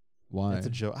Biden. Why? It's a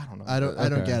joke. I don't know. I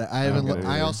don't get it. I haven't. get it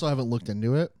I either. also haven't looked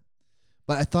into it.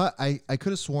 But I thought I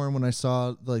could have sworn when I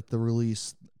saw like the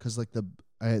release because like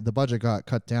the budget got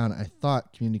cut down. I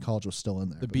thought community college was still in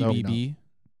there. The but maybe not. BBB,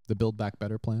 the Build Back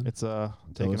Better plan. It's Is that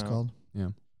what taken it's out. called? Yeah.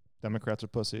 Democrats are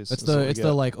pussies. It's That's what we the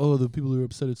get. like, oh, the people who are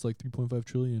upset it's like 3.5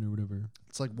 trillion or whatever.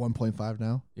 It's like 1.5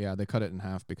 now. Yeah, they cut it in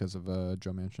half because of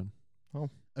Joe Manchin.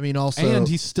 I mean, also, And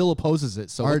he still opposes it.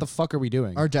 So Our- what the fuck are we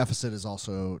doing? our deficit is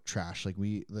also trash. Like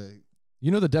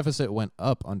the deficit went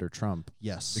up under Trump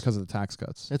yes, because of the tax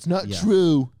cuts. it's not Yeah.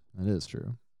 true. It is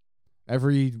true.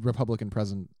 Every Republican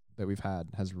president that we've had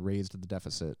has raised the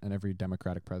deficit, and every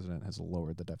Democratic president has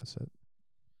lowered the deficit.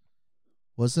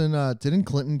 Didn't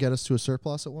Clinton get us to a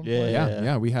surplus at one point?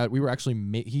 Yeah. We were actually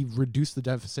he reduced the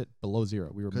deficit below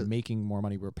zero. We were making more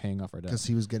money. We were paying off our debt. Because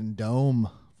he was getting dome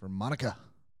from Monica.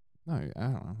 No, I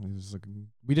don't know. It was like,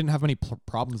 we didn't have many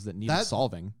problems that needed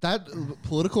solving. That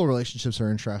political relationships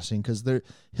are interesting because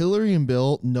Hillary and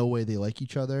Bill, no way they like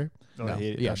each other. Oh, No. I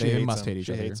hate it. Yeah, She they hates must him. hate each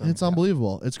She other. hates And him. it's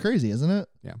unbelievable. It's crazy, isn't it?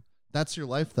 Yeah. That's your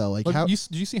life, though. Like, But how did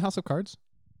you see House of Cards?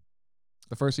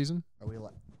 The first season? are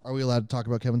we allowed to talk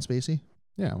about Kevin Spacey?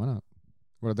 Yeah, why not?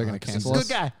 What are they going to 'cause cancel he's us?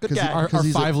 a good guy. Good 'Cause guy. he- Our 'cause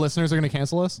he's a- 5 listeners are going to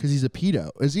cancel us? Because he's a pedo.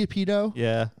 Is he a pedo?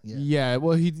 Yeah. Yeah.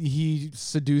 Well, he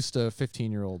seduced a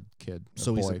 15-year-old kid,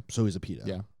 So boy. he's a pedo.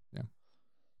 Yeah.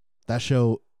 That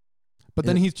show But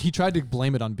then he tried to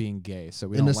blame it on being gay, so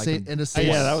we in don't a like sa- him. in a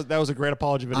sa- That was a great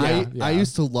apology video. Yeah. I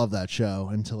used to love that show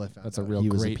until I found That's a out real he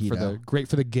was great a pedo.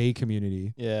 for the gay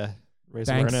community. Yeah. Raise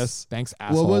awareness. Thanks,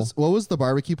 asshole. What was the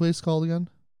barbecue place called again?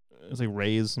 It was like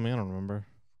Ray's. I don't remember.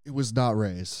 It was not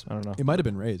Ray's. I don't know. It might have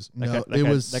been raised No, That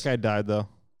was. guy died though.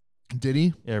 Did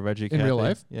he? Yeah, Reggie. In real Cathy.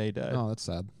 life? Yeah, he died. Oh, that's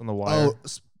sad. On the Wire. Oh,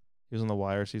 He was on the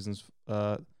Wire seasons.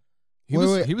 He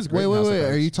was great. in House of Wait. Are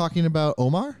Cards. you talking about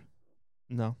Omar?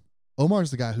 No.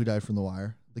 Omar's the guy who died from The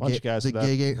Wire. Bunch of guys The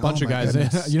died. gay. Bunch oh of my guys.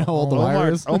 goodness. You know how old The Oh,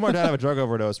 Wire is? Omar died of a drug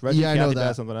overdose. Reggie Yeah, I know Cathy that.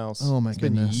 died something else. Oh my It's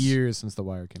been goodness. years since The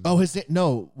Wire came out.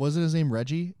 Oh, wasn't his name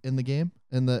Reggie in the game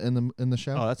in the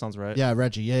show? Oh, that sounds right. Yeah,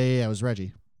 Reggie. Yeah. It was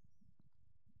Reggie.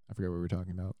 I forget what we were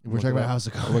talking about. We're talking about House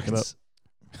of Cards. Look it up.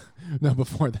 No,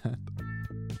 before that.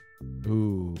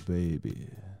 Ooh, baby.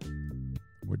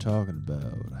 We're talking about.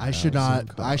 I should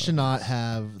not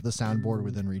have the soundboard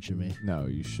within reach of me. No,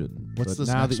 you shouldn't. What's but this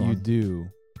now next that you one? do,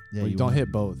 Yeah, well, you don't will.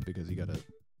 hit both because you got to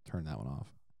turn that one off.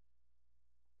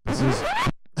 This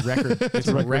is record. It's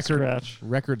a record scratch.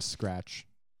 Record scratch.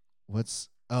 What's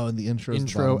in the intro?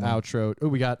 Intro, outro. Oh,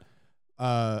 we got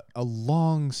a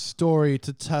long story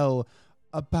to tell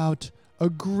about a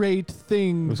great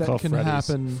thing It was that called can Freddy's.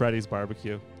 happen. Freddy's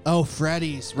Barbecue. Oh,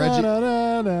 Freddy's.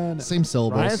 Reggie. Same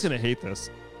syllables. Ryan's gonna hate this.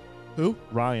 Who?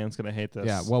 Ryan's gonna hate this.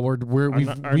 Yeah, well, Our we've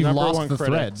number lost one the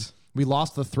critic. thread. We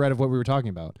lost the thread of what we were talking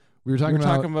about. We were We're talking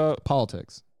talking about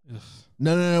politics.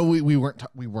 No. We weren't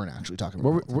actually talking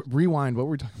about politics. Rewind. What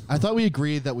were we talking about? I thought we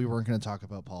agreed that we weren't going to talk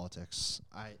about politics.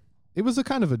 It was a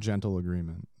kind of a gentle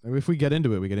agreement. If we get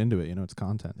into it, we get into it. You know, it's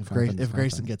content. If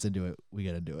Grayson gets into it, we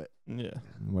get into it. Yeah.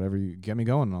 Whatever you get me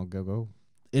going, I'll go.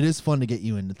 It is fun to get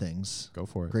you into things. Go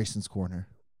for it. Grayson's Corner.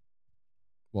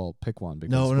 Well, pick one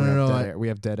because no. We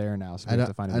have dead air now, so we have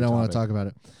to find. I don't want to talk about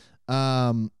it.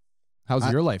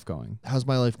 How's your life going? How's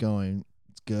my life going?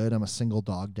 It's good. I'm a single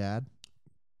dog dad.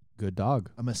 Good dog.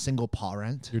 I'm a single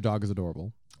parent. Your dog is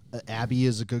adorable. Abby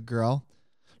is a good girl.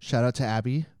 Shout out to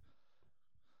Abby.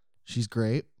 She's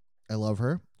great. I love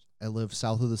her. I live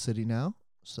south of the city now,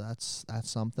 so that's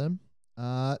something.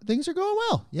 Things are going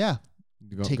well. Yeah.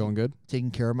 Going good?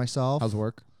 Taking care of myself. How's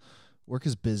work? Work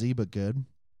is busy but good.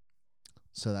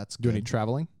 So that's good. Do any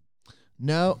traveling?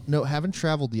 No, haven't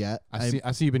traveled yet.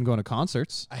 I see you've been going to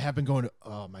concerts. I have been going to,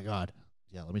 oh my God.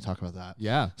 Yeah, let me talk about that.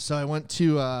 Yeah. So I went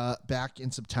to back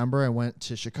in September. I went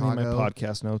to Chicago. My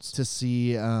podcast notes to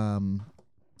see.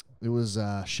 It was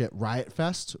Riot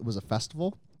Fest. It was a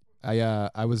festival.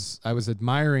 I was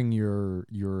admiring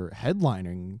your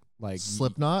headlining like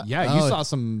Slipknot. You saw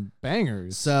some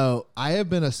bangers. So I have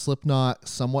been a Slipknot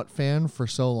somewhat fan for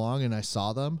so long, and I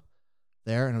saw them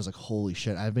there, and I was like, holy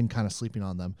shit, I've been kind of sleeping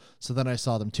on them. So then I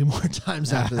saw them 2 more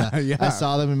times after that. Yeah. I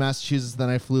saw them in Massachusetts, then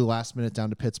I flew last minute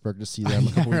down to Pittsburgh to see them.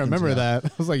 I remember that. I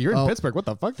was like, you're in Pittsburgh. What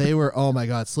the fuck? They were, oh my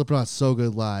God, Slipknot's so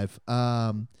good live.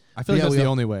 I feel like that's the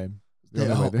only way.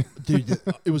 Dude,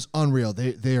 it was unreal.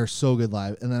 They are so good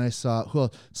live. And then I saw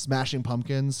Smashing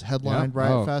Pumpkins headlined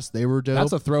Riot Fest. They were dope.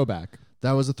 That's a throwback.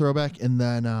 That was a throwback. And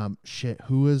then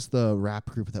who is the rap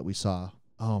group that we saw?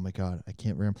 Oh my God, I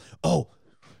can't remember. Oh,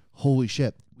 holy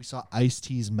shit. We saw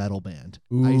Ice-T's metal band.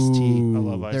 Ice-T. I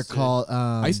love Ice-T. They're called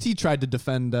Ice-T tried to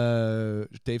defend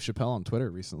Dave Chappelle on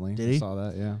Twitter recently. Did he? I saw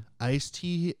that, yeah.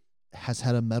 Ice-T has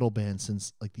had a metal band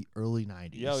since like the early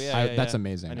 90s. That's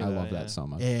amazing. I love that so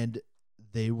much. And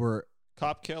they were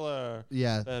Cop Killer.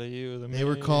 Yeah. They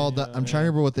were called I'm trying to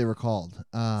remember what they were called.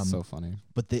 So funny.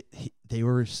 But they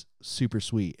were super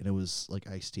sweet, and it was like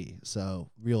iced tea.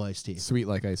 So real iced tea. Sweet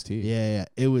like iced tea. Yeah.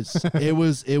 It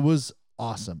was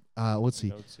awesome. Let's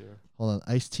see. Hold on.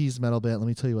 Iced Tea's metal band. Let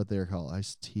me tell you what they're called.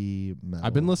 Iced Tea metal.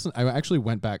 I've been listening. I actually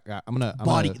went back.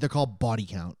 They're called Body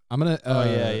Count. I'm gonna.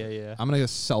 Yeah. I'm gonna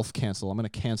self-cancel. I'm gonna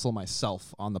cancel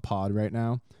myself on the pod right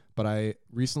now. But I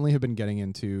recently have been getting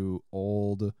into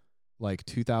old, like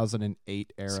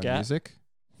 2008 era music.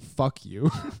 Fuck you.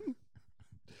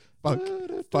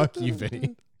 Fuck you,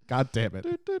 Vinny. God damn it.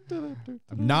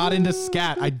 I'm not into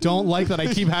scat. I don't like that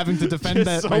I keep having to defend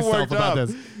myself about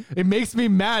this. It makes me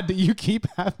mad that you keep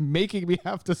making me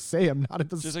have to say I'm not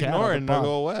into scat. Just ignore it and it'll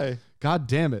go away. God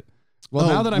damn it. Well,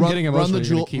 now that I'm getting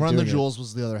emotional, Run the Jewels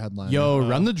was the other headline. Yo,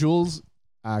 Run the Jewels,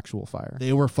 actual fire.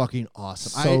 They were fucking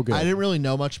awesome. So good. I didn't really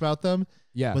know much about them.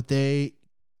 Yeah. But they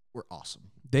were awesome.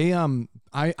 They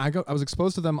I was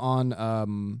exposed to them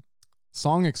on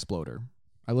Song Exploder.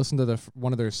 I listened to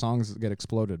one of their songs get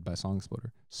exploded by Song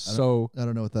Exploder. I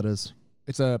don't know what that is.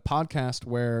 It's a podcast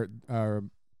where I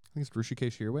think it's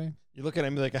Hrishikesh Hirway. You look at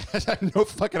him like I have no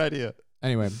fucking idea.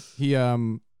 Anyway, he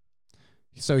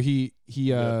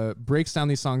breaks down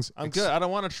these songs. I'm good. I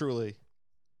don't want a Truly.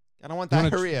 I don't want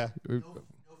diarrhea.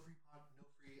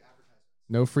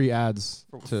 No free ads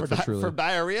for Truly. For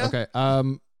diarrhea? Okay.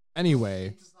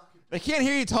 Anyway, they can't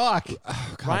hear you talk.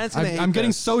 Oh, God. I'm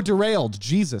getting so derailed.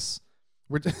 Jesus.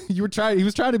 He was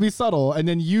trying to be subtle, and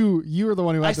then you were the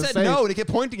one who had to say. I said no to get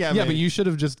pointing at me. Yeah, but you should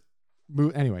have just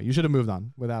moved. Anyway, you should have moved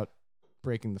on without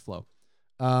breaking the flow.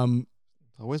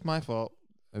 Always my fault.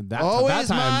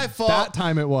 My fault. That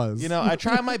time it was. You know, I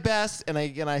try my best, and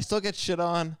I still get shit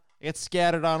on. I get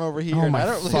scattered on over here, and I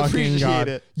don't really appreciate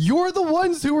it. You're the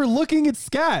ones who were looking at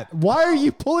scat. Why are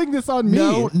you pulling this on me?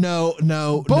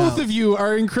 No. Both of you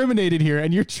are incriminated here,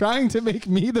 and you're trying to make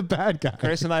me the bad guy.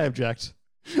 Grace and I object.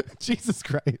 Jesus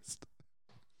Christ.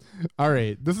 All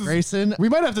right. This is Grayson. We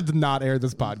might have to not air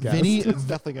this podcast. Vinny, it's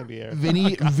definitely going to be aired.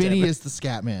 Vinny is the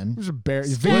scat man.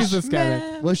 Vinny's the scat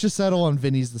man. Let's just settle on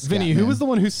Vinny's the scat man. Vinny, who was the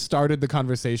one who started the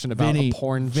conversation about a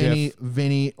porn GIF?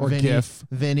 GIF?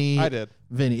 Vinny. I did.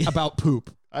 Vinny. About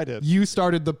poop. I did. You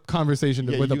started the conversation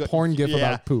with a porn GIF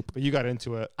about poop. But you got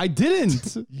into it. I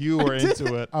didn't. You were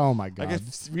into it. Oh my God. I can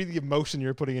read the emotion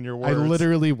you're putting in your words. I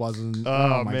literally wasn't.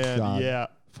 Oh my man. God. Yeah.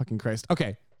 Fucking Christ.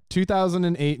 Okay.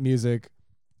 2008 music.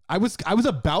 I was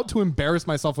about to embarrass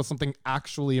myself with something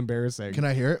actually embarrassing. Can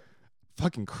I hear it?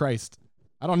 Fucking Christ.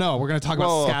 I don't know. We're going to talk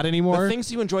about scat anymore. The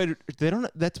things you enjoyed,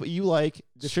 that's what you like.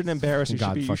 It shouldn't embarrass you.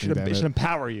 It should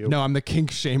empower you. No, I'm the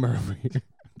kink shamer over here. I'm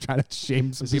trying to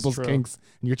shame some people's kinks,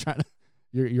 and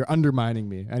you're undermining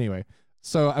me. Anyway,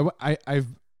 so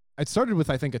it started with,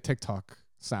 I think, a TikTok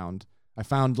sound. I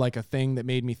found like a thing that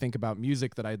made me think about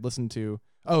music that I'd listened to.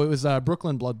 Oh, it was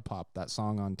Brooklyn Blood Pop, that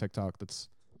song on TikTok. That's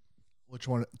Which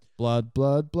one? blood.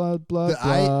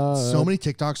 So many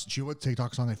TikToks. Do you know what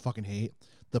TikTok song I fucking hate?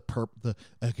 The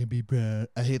I can be bad.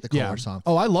 I hate the color song.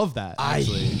 Oh, I love that.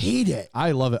 Actually. I hate it.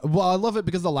 I love it. Well, I love it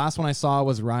because the last one I saw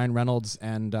was Ryan Reynolds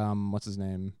and what's his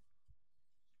name?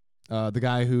 The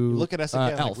guy who Look at us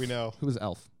again, Elf. like we know. Who was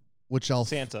Elf? Which else?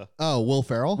 Santa. Oh, Will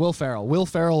Ferrell. Will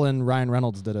Ferrell and Ryan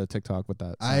Reynolds did a TikTok with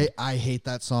that song. I hate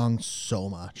that song so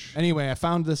much. Anyway, I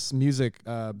found this music,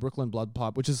 Brooklyn Blood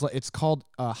Pop, which is like, it's called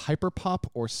hyper pop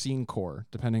or scene core,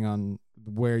 depending on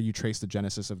where you trace the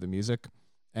genesis of the music.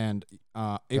 And it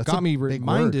That's got a me big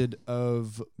reminded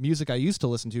of music I used to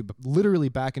listen to, but literally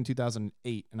back in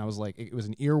 2008, and I was like, it was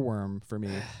an earworm for me.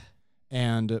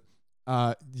 And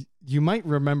you might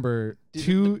remember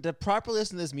to properly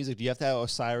listen to this music, do you have to have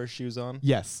Osiris shoes on?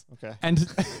 Yes. Okay. And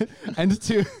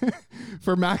to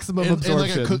for maximum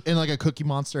absorption. In like a Cookie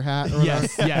Monster hat. Or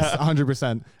yes,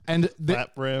 100%. And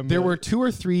Flat brim. there were 2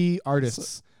 or 3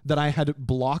 artists that I had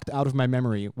blocked out of my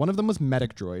memory. One of them was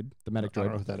Medic Droid, the Medic Droid. I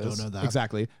don't know what that is. Don't know that.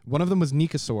 Exactly. One of them was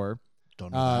Nikasaur.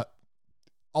 Don't know that.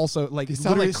 Also, like, These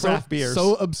sound like craft beers.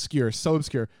 So obscure.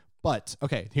 But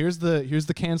okay, here's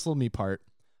the cancel me part.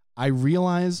 I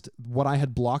realized what I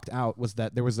had blocked out was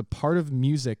that there was a part of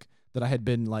music that I had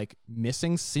been like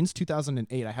missing since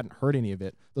 2008. I hadn't heard any of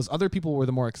it. Those other people were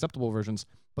the more acceptable versions,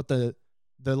 but the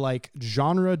like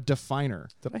genre definer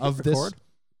Did I hit of record? this.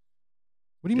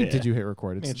 What do you mean? Yeah. Did you hit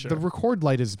record? It's, Making sure. the record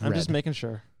light is red. I'm just making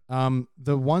sure.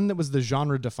 The one that was the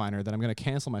genre definer that I'm going to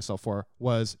cancel myself for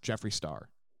was Jeffree Star.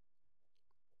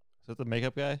 Is that the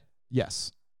makeup guy?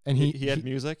 Yes, and He had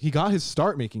music? He got his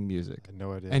start making music. I had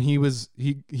no idea. And he was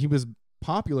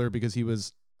popular because he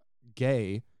was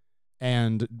gay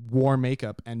and wore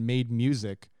makeup and made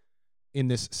music in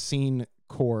this scene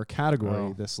core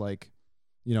category, this like,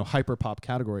 hyper pop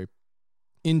category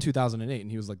in 2008. And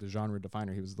he was like the genre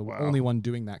definer. He was the only one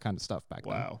doing that kind of stuff back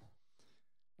then. Wow.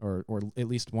 Or at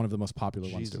least one of the most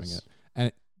popular ones doing Jesus. it.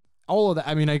 And all of that,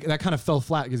 I mean, that kind of fell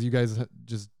flat because you guys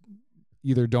just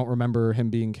either don't remember him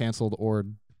being canceled or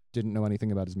didn't know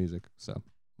anything about his music. So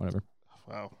whatever.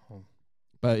 Wow.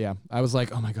 But yeah, I was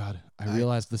like, oh my God, I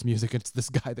realized this music. It's this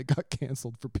guy that got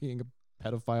canceled for being a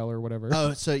pedophile or whatever.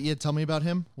 Oh, so yeah, tell me about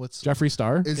him. What's Jeffree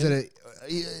Star? Is it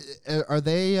are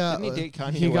they Didn't he date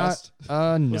Kanye He West?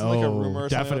 got no. Wasn't like a rumor or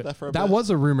something definitely. like that for a That bit? was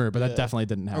a rumor, but that Yeah. definitely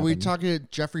didn't happen. Are we talking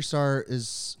Jeffree Star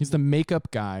is He's the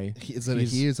makeup guy. is that a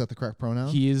he? Is that the correct pronoun?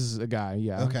 He is a guy,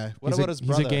 yeah. Okay. What He's about a, his He's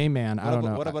brother? a gay man. I don't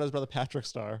know. What about his brother Patrick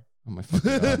Star? Oh my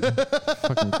fucking God.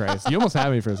 Fucking Christ. You almost had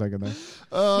me for a second there.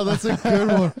 Oh, that's a good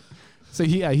one. So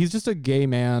he's just a gay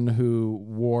man who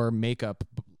wore makeup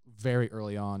very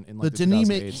early on in like But the didn't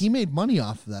 2008s. he made money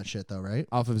off of that shit though, right?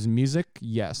 Off of his music,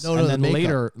 yes. No, and the then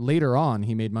makeup. later on,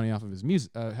 he made money off of his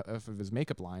music, off of his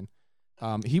makeup line.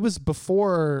 He was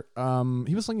before.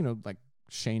 He was like like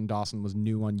Shane Dawson was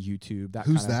new on YouTube.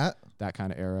 Who's that? That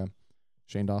kind of era.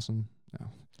 Shane Dawson. No.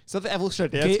 Is that the evolutionary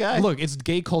dance Gay, guy? look, it's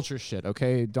gay culture shit.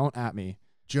 Okay, don't at me.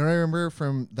 Do you know what I remember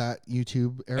from that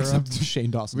YouTube era? Except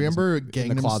Shane Dawson. was Remember in the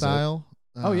Gangnam closet. Style?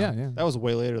 Oh yeah. That was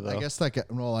way later though. I guess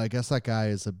that guy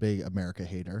is a big America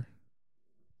hater.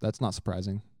 That's not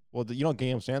surprising. Well, you know what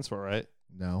Gangnam stands for, right?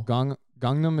 No.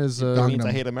 Gangnam is It a means I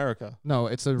Gangnam. hate America. no.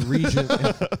 It's a region.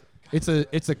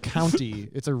 it's a county.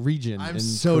 It's a region. I'm in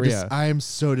so Korea. I am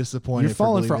so disappointed. You're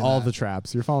falling for believing all that. the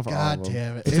traps. You're falling for all God of them.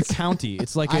 damn it. It's a county.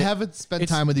 It's like I haven't spent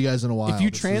it's- time with you guys in a while. if you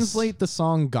This is- translate the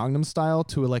song Gangnam Style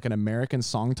to like an American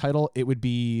song title, it would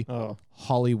be Oh,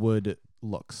 Hollywood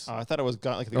looks. I thought it was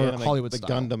like the Or anime, Hollywood the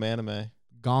style. Gundam anime.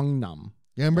 Gangnam.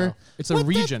 You remember? It's a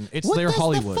region. It's their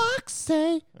Hollywood. fox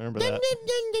say? I remember that.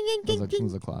 It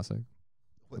was a classic.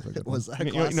 Was that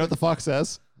You know what the fox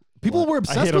says? People were I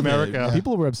obsessed hate with America. it.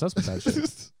 People were obsessed with that shit.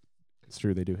 It's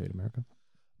true. They do hate America.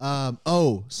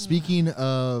 Speaking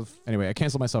of Anyway, I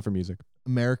canceled myself for music.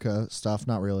 America stuff,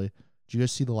 not really. Did you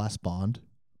guys see the last Bond?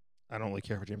 I don't really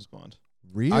care for James Bond.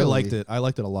 Really? I liked it. I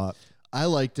liked it a lot. I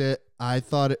liked it. I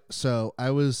thought it. So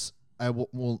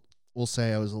we'll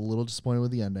say I was a little disappointed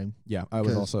with the ending. Yeah, I was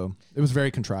 'Cause- also. It was very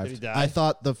Did he contrived. die? I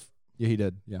thought Yeah, he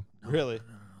did. Yeah. Really?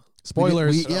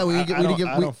 Spoilers. We I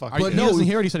don't fucking But care. no,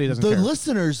 he already said he doesn't the care.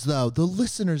 listeners, though,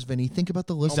 Vinny, think about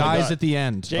the listeners. my Dies God. at the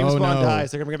end. James oh, Bond no.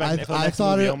 dies. They're gonna bring it back for the I next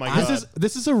thought movie. it- Oh my I- god!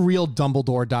 This is a real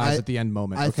Dumbledore dies I- at the end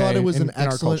moment. I thought it was in an our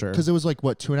excellent culture. because it was like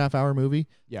what 2.5 hour movie.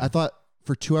 Yeah. I thought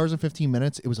for 2 hours and 15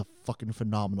 minutes it was a fucking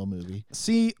phenomenal movie.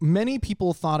 See, many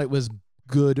people thought it was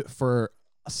good for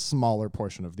a smaller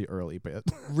portion of the early bit.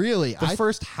 Really, The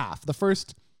first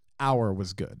hour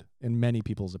was good in many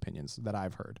people's opinions that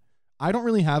I've heard. I don't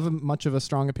really have much of a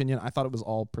strong opinion. I thought it was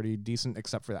all pretty decent,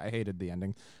 except for that I hated the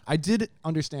ending. I did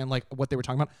understand like what they were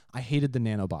talking about. I hated the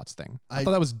nanobots thing. I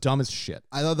thought that was dumb as shit.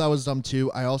 I thought that was dumb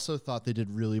too. I also thought they did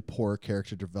really poor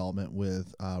character development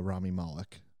with Rami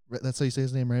Malek. That's how you say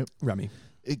his name, right? Remy.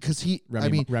 Because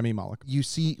Remy Malek. You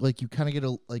see, like, you kind of get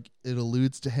it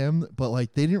alludes to him, but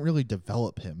like they didn't really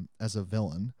develop him as a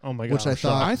villain. Oh my god! Which I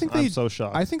thought. I'm so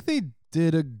shocked. I think they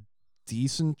did a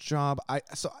decent job.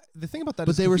 The thing about that,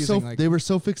 but is they were so like, they were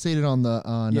so fixated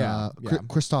on Yeah.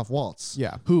 Christoph Waltz,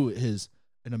 who is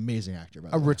an amazing actor, by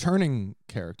the way. returning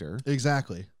character,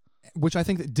 exactly. Which I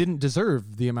think that didn't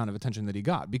deserve the amount of attention that he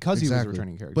got because he was a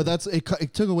returning character. But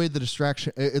it took away the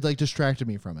distraction. It like distracted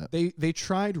me from it. They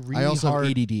tried really hard. I also have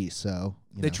ADD, so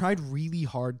they tried really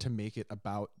hard to make it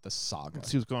about the saga. Let's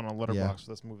see what's going on Letterboxd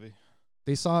for this movie.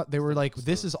 They were like,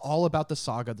 this is all about the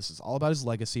saga. This is all about his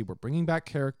legacy. We're bringing back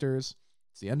characters.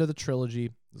 It's the end of the trilogy.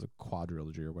 There's a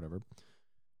quadrilogy or whatever.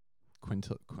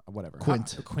 Quintuple.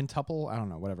 I don't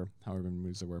know. Whatever. However many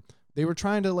movies there were. They were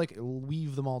trying to like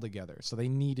weave them all together, so they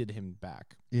needed him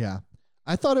back. Yeah,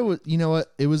 I thought it was. You know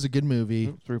what? It was a good movie.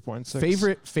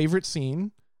 3.6. Favorite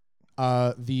scene.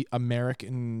 The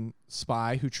American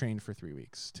spy who trained for 3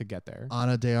 weeks to get there.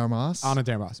 Ana de Armas.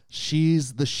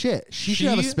 She's the shit. She should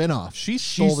have a spinoff. She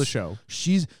stole the show.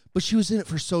 But she was in it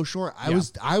for so short. I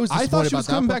was disappointed. I thought she was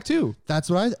coming back too. That's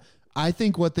what I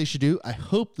think. What they should do. I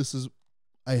hope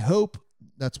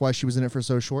that's why she was in it for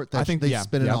so short. I think they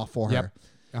spin it off for her.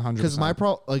 100%. Because my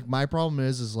problem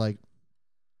is like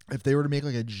if they were to make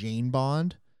like a Jane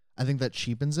Bond, I think that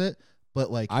cheapens it.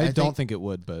 But like I don't think it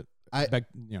would. But beg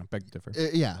to differ.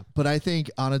 Yeah, but I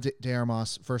think Ana de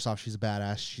Armas, first off, she's a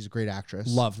badass. She's a great actress.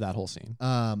 Love that whole scene.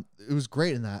 It was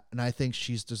great in that, and I think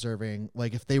she's deserving.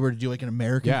 Like, if they were to do like an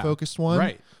American-focused one,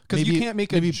 right? Because you can't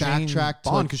make maybe Jane backtrack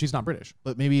Bond because she's not British.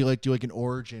 But maybe like do like an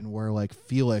origin where like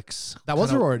Felix. That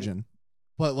was her origin.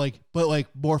 But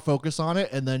more focus on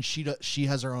it, and then she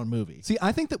has her own movie. See,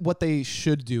 I think that what they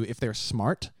should do, if they're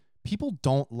smart, people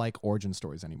don't like origin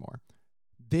stories anymore.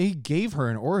 They gave her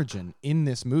an origin in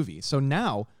this movie. So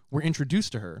now we're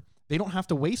introduced to her. They don't have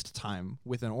to waste time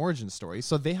with an origin story.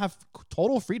 So they have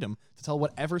total freedom to tell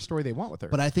whatever story they want with her.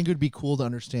 But I think it would be cool to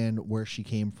understand where she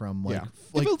came from. Like,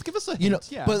 give us a hint.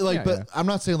 But I'm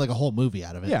not saying like a whole movie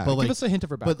out of it. Yeah, but like, give us a hint of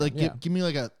her background. But like, give me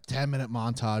like a 10-minute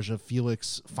montage of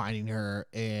Felix finding her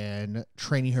and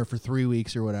training her for 3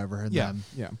 weeks or whatever. And then,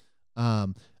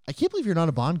 I can't believe you're not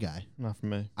a Bond guy. Not for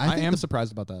me. I am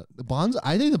surprised about that. The Bonds,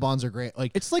 I think the Bonds are great.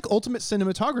 Like, it's like ultimate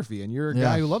cinematography, and you're a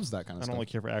guy who loves that kind of stuff. I don't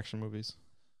really care for action movies.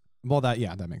 Well, that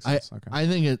makes sense. Okay. I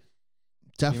think it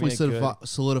definitely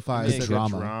solidifies the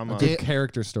drama. A good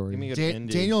character story.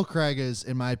 Daniel Craig is,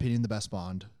 in my opinion, the best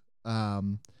Bond. I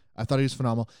thought he was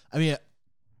phenomenal. I mean,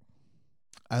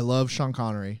 I love Sean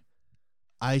Connery.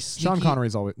 Sean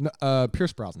Connery's always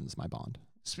Pierce Brosnan is my Bond.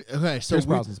 Okay, so Pierce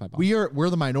Brosnan's my Bond. We're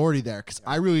the minority there because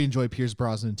I really enjoy Pierce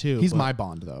Brosnan too. He's my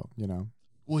Bond though, you know.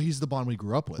 Well, he's the Bond we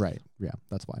grew up with, right? Yeah,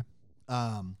 that's why.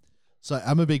 So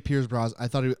I'm a big Pierce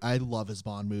Brosnan. I love his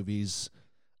Bond movies.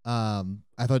 I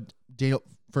thought Daniel.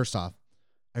 First off,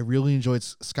 I really enjoyed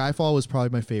Skyfall. Was probably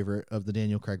my favorite of the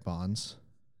Daniel Craig Bonds.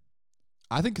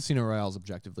 I think Casino Royale is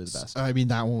objectively the best. I mean,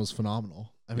 that one was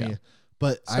phenomenal.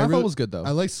 But Skyfall was good though.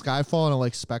 I like Skyfall and I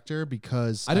like Spectre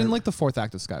because I didn't like the fourth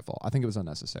act of Skyfall. I think it was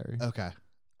unnecessary. Okay.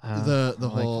 I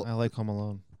like Home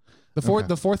Alone.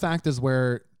 The fourth act is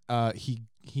where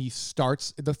he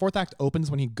starts. The fourth act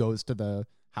opens when he goes to the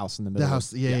house in the middle. In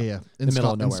the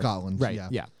middle of nowhere. In Scotland, right?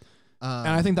 Yeah. And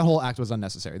I think the whole act was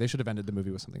unnecessary. They should have ended the movie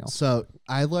with something else. So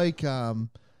I like who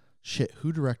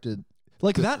directed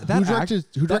like that?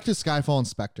 Who directed Skyfall and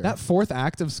Spectre? That fourth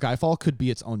act of Skyfall could be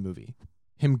its own movie.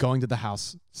 Him going to the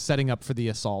house, setting up for the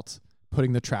assault,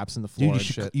 putting the traps in the floor.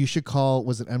 Dude, you should call.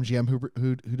 Was it MGM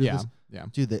who did this? Yeah.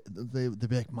 Dude, they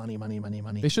be like money.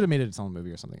 They should have made it its own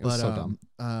movie or something. It was so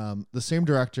dumb. The same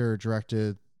director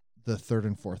directed the third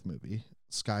and fourth movie,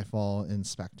 Skyfall and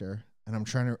Spectre. And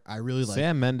I really like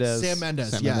Sam Mendes.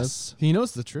 Yes, he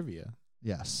knows the trivia.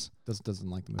 Yes, doesn't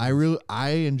like the movie. I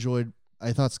enjoyed.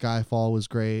 I thought Skyfall was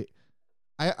great.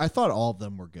 I thought all of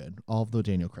them were good. All of the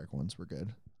Daniel Craig ones were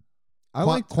good. I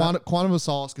liked Quantum of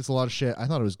Solace gets a lot of shit. I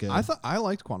thought it was good. I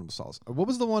liked Quantum of Solace. What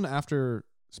was the one after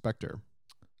Spectre?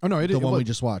 Oh no, the one we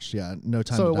just watched. Yeah, No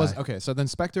Time to Die. So it was okay. So then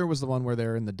Spectre was the one where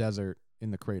they're in the desert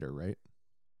in the crater, right?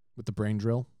 With the brain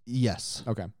drill. Yes.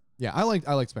 Okay. Yeah, I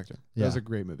liked Spectre. That was a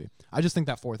great movie. I just think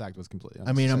that fourth act was completely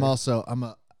unnecessary. I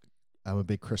mean, I'm a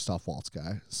big Christoph Waltz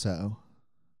guy. So.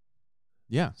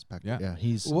 Yeah. Spectre. Yeah.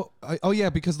 He's. Well,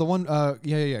 because the one.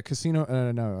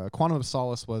 Casino. Quantum of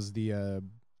Solace was the.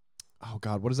 Oh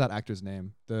God, what is that actor's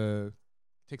name? The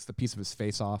takes the piece of his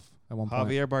face off at one point.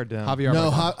 Javier Bardem. Javier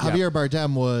No, Bardem. Javier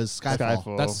Bardem was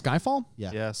Skyfall. That's Skyfall?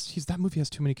 Yeah. Yes. Jeez, that movie has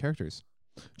too many characters.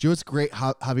 Do you know what's a great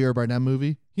Javier Bardem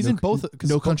movie? He's in both. 'cause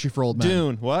No Country for Old Men.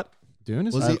 Dune. What? Dune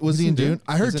is Was he in Dune?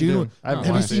 I heard He's in Dune. Dune. I haven't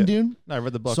Have you watched seen it. Dune? No, I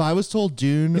read the book. So I was told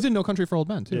Dune. He's in No Country for Old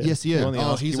Men too. Yeah. Yes, he is. won the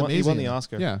Oh, Oscar. he's He won amazing. the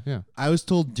Oscar. Yeah. I was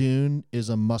told Dune is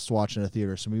a must-watch in a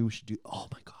theater, so maybe we should do. Oh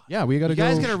my god! Yeah, we got to You go.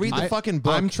 guys gotta read the fucking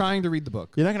book. I'm trying to read the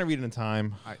book. You're not gonna read it in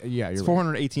time. Yeah, It's you're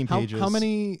 418 right. pages. How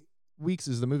many weeks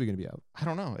is the movie going to be out? I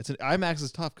don't know. It's IMAX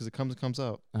is tough because it comes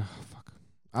out. Oh, fuck.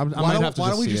 Why have to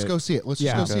don't we just see go it. see it? Let's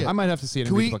Yeah, just go see it. I might have to see it. Can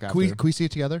and we read the book can we after. can we see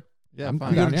it together? Yeah, I'm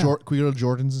fine. down. Can we go to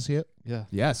Jordan's and see it? Yeah.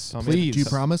 Yes, Tell me. please. Do you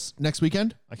promise next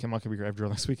weekend? I can't mock every drill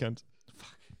next weekend.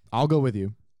 I'll go with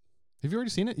you. Have you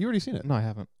already seen it? You already seen it? No, I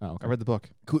haven't. Oh, okay. I read the book.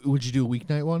 Would you do a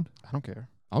weeknight one? I don't care.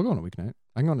 I'll go on a weeknight.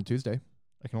 I can go on a Tuesday.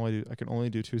 I can only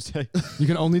do Tuesday You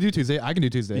can only do Tuesday. I can do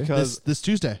Tuesday. because This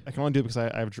Tuesday. I can only do it because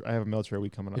I have a military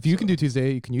week coming up. If you so. can do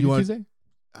Tuesday, can you You do want- Tuesday?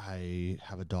 I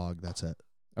have a dog. That's it.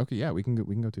 Okay, yeah, we can go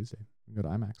Tuesday. We can go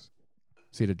to IMAX.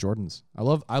 See it at Jordan's. I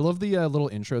love the little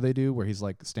intro they do where he's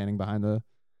like standing behind the.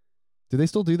 Do they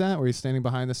still do that? Where he's standing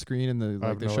behind the screen and I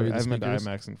have they no show you idea. the I haven't been to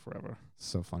speakers? IMAX in forever.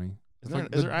 So funny. Is It's there,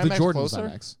 like is there IMAX the Jordan's closer?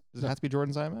 IMAX. Does it have to be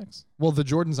Jordan's IMAX? Well, the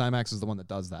Jordan's IMAX is the one that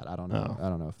does that. I don't know. Oh. I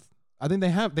don't know. I think they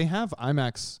have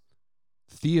IMAX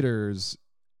theaters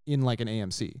in like an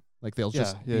AMC. Like they'll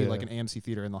just be like an AMC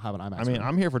theater and they'll have an IMAX. I mean, room.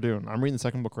 I'm here for Dune. I'm reading the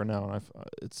second book right now, and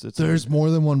it's There's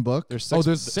more than one book. there's 6.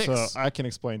 there's 6. So I can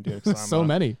explain Dune. 'Cause so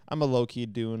many. I'm a low key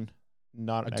Dune,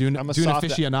 not an Dune I'm a Dune soft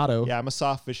aficionado. Yeah, I'm a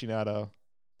soft aficionado.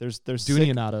 There's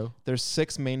Duneationado. there's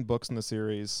 6 main books in the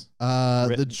series. The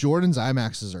Written- Jordan's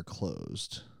IMAXs are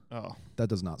closed. Oh, That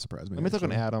does not surprise me. let me look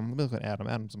on actually. Adam. Let me look on Adam.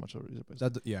 Adam's a much of a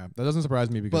That doesn't surprise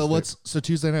me because But so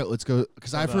Tuesday night. Let's go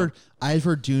because Hold I've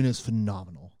heard Dune is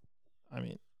phenomenal. I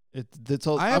mean, it's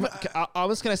all. I I'm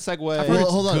just gonna segue. I've heard Well,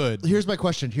 it's hold on. good. Here's my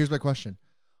question.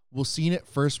 Will seeing it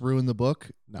first ruin the book?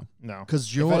 no,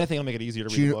 Because you if know what? anything, it'll make it easier to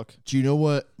Do read you, the book. do you know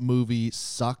what movie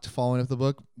sucked following up the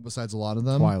book? Besides a lot of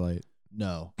them, Twilight.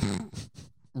 No.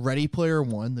 Ready Player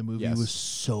One. The movie Yes. was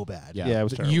so bad. Yeah, it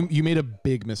was terrible. You made a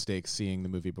big mistake seeing the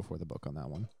movie before the book on that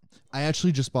one. I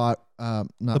actually just bought. Not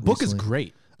The book is recently.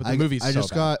 great, but the I movie's I so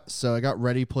just bad. I got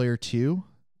Ready Player 2.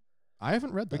 I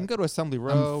haven't read We that. can go to Assembly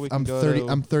Row. we can I'm go 30. To,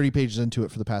 I'm 30 pages into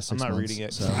it for the past 6 I'm not months. reading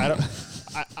it. So. I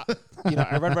don't.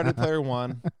 I read Ready Player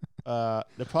One.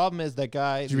 The problem is that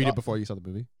guy. Did you read it before you saw the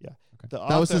movie? The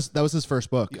That was his first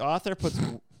book. The author puts.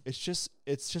 It's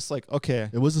just like okay.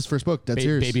 It was his first book. Dead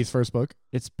serious. Baby's first book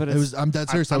I'm dead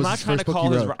serious. I'm That was not his trying first to book call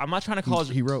he his. wrote. I'm not trying to call his.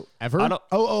 He wrote. ever. I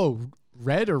don't-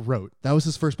 Read or wrote? That was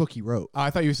his first book he wrote. I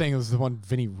thought you were saying it was the one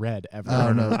Vinny read ever. I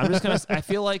don't know. I'm just gonna. I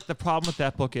feel like the problem with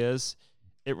that book is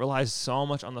it relies so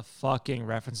much on the fucking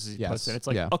references he puts in. It's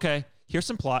like okay, here's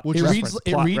some plot. It reference,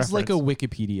 reads like a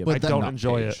Wikipedia. But I but don't not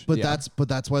enjoy page. it. But Yeah.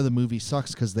 that's why the movie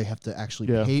sucks because they have to actually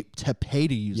Yeah. pay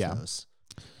to use Yeah. those.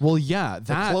 Well, yeah, The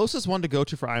that closest one to go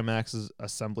to for IMAX is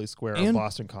Assembly Square or And-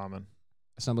 Boston Common.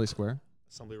 Assembly Square.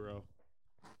 Assembly Row.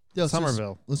 Yeah,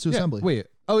 Somerville. Let's do Yeah, assembly. Wait.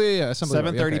 Oh yeah. Assembly. Row.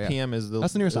 7:30 Okay, yeah. p.m. is the.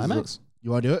 That's the nearest is IMAX.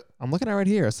 You want to do it? I'm looking at right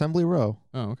here. Assembly Row.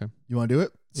 Oh, okay. You want to do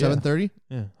it? Yeah. 7:30.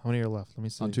 Yeah. How many are left? Let me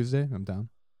see. On Tuesday, I'm down.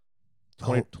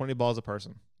 20 balls a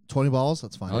person. 20 balls.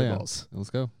 That's fine. Oh, yeah. Balls. Let's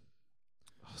go.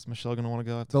 Oh, is Michelle gonna want to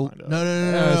go? I have to The- find out.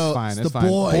 No. It's fine. It's It's the fine.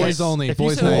 boys. Boys only. If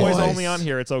Boys you say boys only. only on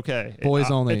here, it's okay. Boys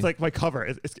only. It's like my cover.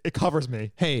 It covers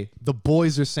me. Hey, the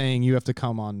boys are saying you have to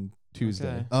come on Tuesday.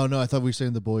 Okay. Oh no, I thought we were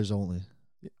saying the boys only.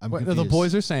 I'm Well, confused. the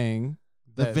boys are saying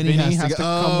That that Vinny Vinny has to has go- to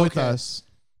oh, come with okay. us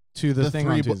to the thing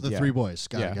three on bo- Tuesday. the three boys.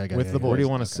 Got Yeah, it. with the Where do you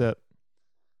boys. want to sit?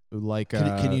 Like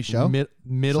Can you show?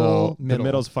 middle. The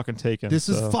middle's fucking taken. This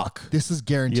is so fuck. This is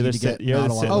guaranteed Either to sit- get you either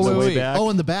not sit allowed. in the Oh, wait, way wait. back. Oh,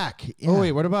 in the back. Yeah. Oh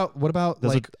wait, what about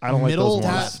Those like I don't like middle? those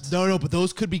ones. No, but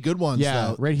those could be good ones. Yeah,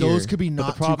 though. right Those here. could be But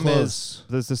not the problem too is close.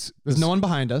 there's this. There's no one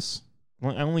behind us.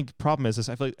 My only problem is this.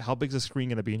 I feel like how big is the screen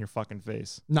gonna be in your fucking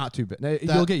face? Not too big.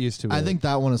 You'll get used to it. I think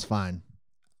that one is fine.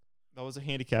 Those are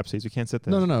handicap seats. You can't sit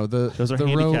there. No. Those are the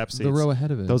handicap row, seats. The row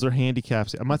ahead of it. Those are handicap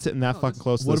seats. I'm not sitting that fucking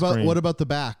close to What the about screen. what about the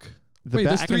back? the Wait, back?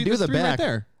 there's I three, can do there's the three back. right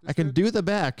there. I can do the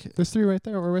back. There's three right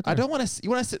there or right there. I don't want to. You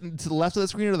want to sit to the left of the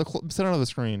screen or the center of the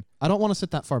screen? I don't want to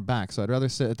sit that far back, so I'd rather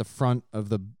sit at the front of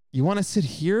the. You want to sit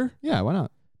here? Yeah, why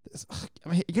not? I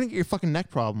mean, you're gonna get your fucking neck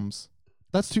problems.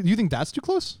 That's too. You think that's too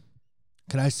close?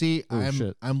 Can I see? Oh,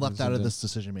 shit. I'm left This out is of it. this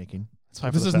decision making. It's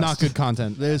probably This for is the not best. good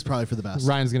content. That is probably for the best.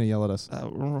 Ryan's gonna yell at us.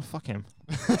 Fuck him.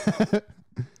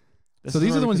 So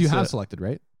these are the ones you have selected. selected,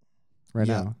 right? Right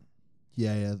Yeah. now.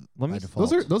 Yeah. Let by me- default.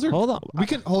 Those are. Hold on. We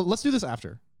can. Let's do this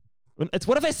after. It's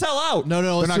what if I sell out? No,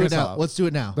 They're let's not do gonna it sell now. out. Let's do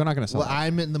it now. They're not gonna sell. Well, out.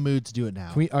 I'm in the mood to do it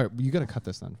now. Can we? All right, you gotta cut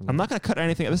this then. From I'm the- not gonna cut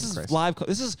anything. This is Christ. live.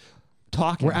 This is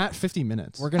talking. We're at 50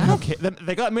 minutes. We're gonna have. Okay, then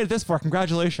they got made it this far.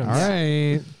 Congratulations. All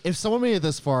right. If someone made it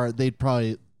this far, they'd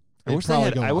probably. I wish they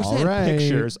had Alright.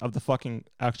 pictures of the fucking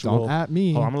actual. Don't at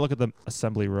me. Oh, I'm gonna look at the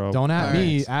assembly row. Don't at All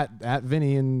me. right. At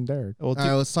Vinny and Derek. Well, All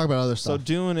right, let's talk about other so stuff.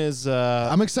 Dune is.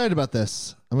 I'm excited about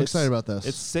this. I'm It's- excited about this.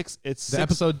 It's six. It's The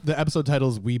six. episode title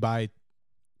is "We Buy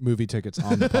Movie Tickets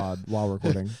on the Pod" while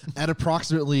recording. At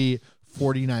approximately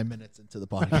 49 minutes into the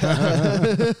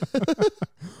podcast.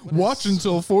 Watch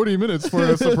until 40 minutes for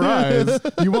a surprise.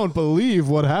 You won't believe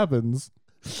what happens.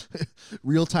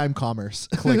 Real time commerce.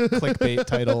 Clickbait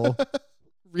title.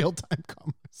 Real time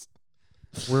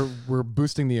commerce. We're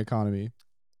boosting the economy.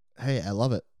 Hey, I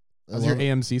love it. How's your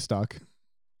AMC stock?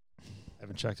 I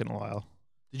haven't checked in a while.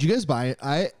 Did you guys buy it?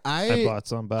 I bought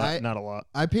some, but not a lot.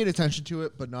 I paid attention to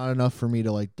it, but not enough for me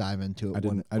to like dive into it.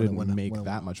 I didn't make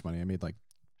that much money. I made like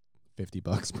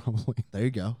 $50 probably. There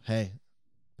you go. Hey,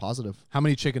 positive. How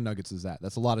many chicken nuggets is that?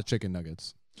 That's a lot of chicken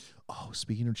nuggets. Oh,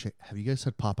 speaking of chicken, have you guys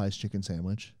had Popeye's chicken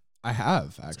sandwich? I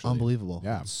have actually. It's unbelievable.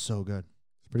 Yeah. It's so good.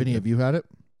 Pretty Vinny, good. have you had it?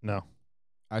 No.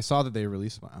 I saw that they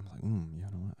released one. I'm like, you know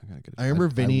what? I gotta get it. I remember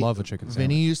Vinny. I love a chicken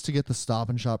Vinny sandwich. used to get the Stop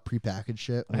and Shop prepackaged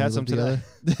shit. I had some today.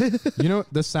 You know,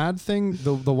 the sad thing,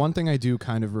 the one thing I do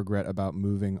kind of regret about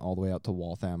moving all the way out to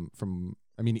Waltham from,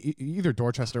 I mean, either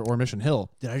Dorchester or Mission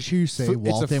Hill. Did I hear you say It's a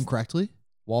Waltham correctly?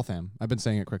 Waltham. I've been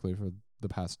saying it correctly for the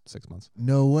past 6 months.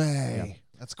 No way. Yeah.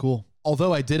 That's cool.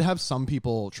 Although I did have some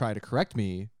people try to correct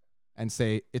me and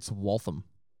say it's Waltham.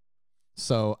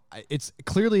 So it's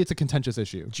clearly it's a contentious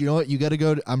issue. Do you know what? You got to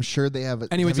go. I'm sure they have it.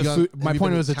 Anyway, my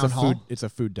point was it's it's a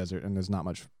food desert and there's not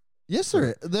much. Yes,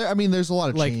 sir. I mean, there's a lot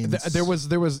of Like chains. there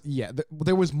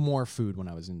was more food when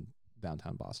I was in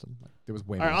downtown Boston. Like, there was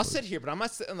way All more. right, I'll food. sit here, but I'm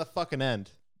not sitting on the fucking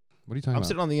end. What are you talking I'm about?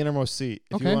 sitting on the innermost seat.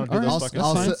 If Okay, you want to do all right. those fucking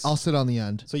That's fine. seats. I'll sit on the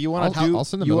end. So you want to I'll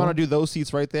sit in the you want to middle. do those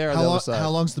seats right there on the other side. How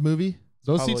long's the movie?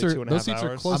 Those Probably seats are 2.5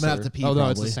 hours. closer. I'm gonna have to pee, Oh no,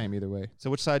 it's probably. the same either way.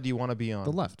 So which side do you want to be on?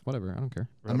 The left, whatever. I don't care.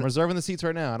 I'm reserving the seats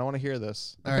right now. I don't want to hear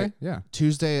this. All right. Yeah,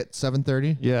 Tuesday at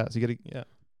 7:30. Yeah, so you get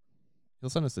he'll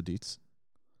send us the deets.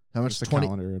 How much? Just a 20.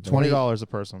 calendar. $20 a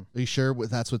person. Are you sure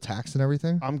that's with tax and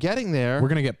everything? I'm getting there. We're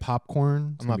gonna get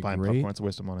popcorn. It's I'm gonna not be buying great. popcorn. It's a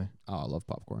waste of money. Oh, I love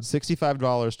popcorn.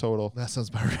 $65 total. That sounds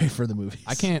about right for the movies.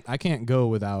 I can't go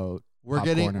without. We're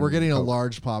popcorn getting a Coke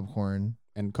large popcorn.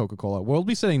 and Coca-Cola. We'll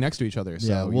be sitting next to each other. So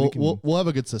Yeah, we can, we'll have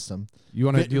a good system. you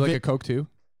want to Vi- do you like vi- a Coke too?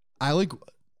 I like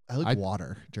I-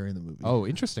 water during the movie. Oh,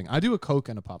 interesting. I do a Coke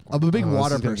and a popcorn. I'm a big Oh, water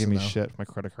this is gonna person. give me though. shit for my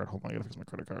credit card. Hold on, I gotta fix my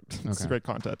credit card. This is Okay. great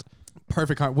content.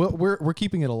 Perfect. We're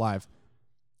keeping it alive.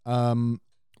 What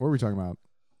were we talking about?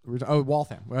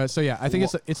 Waltham. So yeah, I think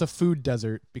it's a food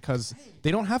desert because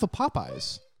they don't have a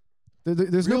Popeyes.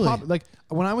 There's Really? no like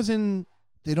when I was in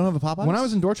They don't have a Popeyes? when I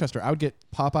was in Dorchester, I would get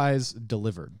Popeyes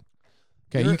delivered.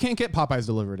 Okay, You're- you can't get Popeyes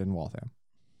delivered in Waltham.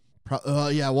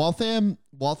 yeah, Waltham,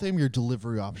 your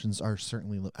delivery options are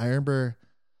certainly. I remember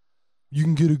You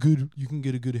can get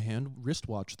a good hand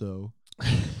wristwatch though.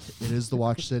 it is the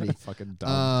Watch City. Fucking dumb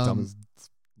Um, as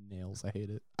nails. I hate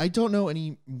it. I don't know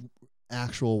any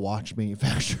actual watch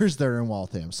manufacturers that are in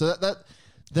Waltham. So that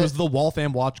There's the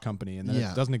Waltham Watch Company, and then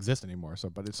Yeah. it doesn't exist anymore. So,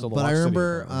 but it's still. The but Watch I City,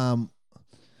 remember apparently.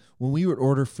 when we would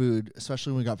order food,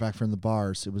 especially when we got back from the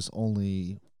bars, it was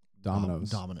only Domino's.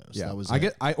 Domino's. Yeah, That was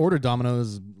I ordered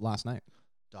Domino's last night.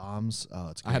 Dom's. Oh,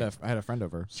 it's I great. had a friend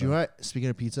over. Do you know what? Speaking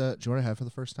of pizza, do you know what I had for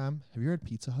the first time? Have you heard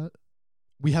Pizza Hut?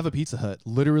 We have a Pizza Hut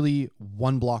literally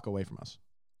 1 block away from us.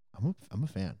 I'm a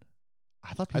fan.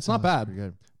 I thought Pizza It's not Hut was bad. pretty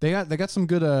good. They got some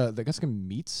good they got some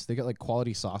meats. They got like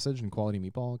quality sausage and quality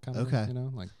meatball kind of. Okay. You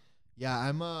know, like Yeah,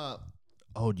 I'm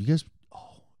Oh, do you guys?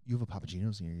 Oh, you have a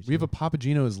Papagino's near you. we have a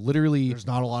Papagino's. Literally, There's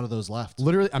not a lot of those left.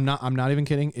 literally. I'm not even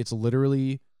kidding. It's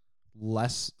literally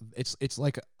less. It's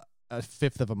like a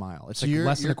fifth of a mile. It's So like you're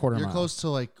less than a quarter You're mile. close to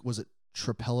like, was it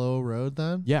Trapello Road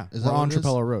then? Yeah, Is we're that what on it is?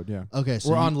 Trapello Road. Yeah, Okay, so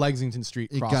we're you- on Lexington Street.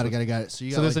 You Crossroads. got it. So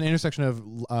you So got there's like an intersection of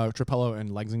Trapello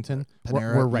and Lexington.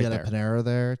 Panera. We're right you got there. a Panera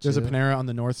there. There's a too. Panera on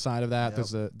the north side of that. Yep.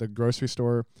 There's the grocery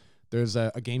store. There's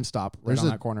a GameStop right There's on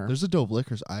a- that corner. There's a Dope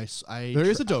Liquors.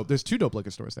 There's 2 dope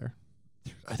liquor stores there.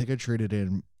 I think I traded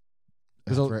in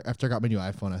There's a- after I got my new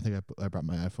iPhone. I think I brought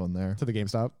my iPhone there. To the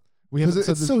GameStop. We have Because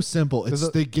it's there's- so simple. there's It's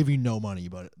a- they give you no money,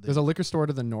 but there's a liquor store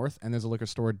to the north and there's a liquor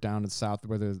store down to the south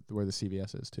where the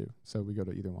CVS is too. So we go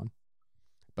to either one.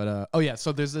 But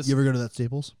so there's this. you ever go to that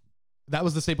Staples? That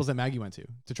was the Staples that Maggie went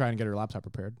to try and get her laptop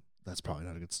repaired. That's probably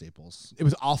not a good Staples. It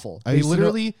was awful. I They used to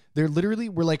know- literally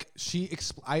were like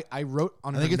I wrote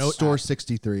on I her think it's note store app-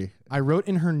 63. I wrote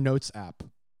in her notes app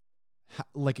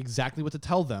like exactly what to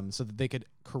tell them so that they could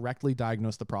correctly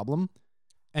diagnose the problem.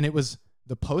 And it was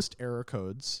the post error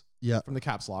codes Yeah. from the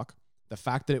caps lock, the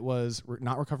fact that it was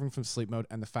not recovering from sleep mode,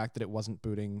 and the fact that it wasn't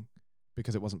booting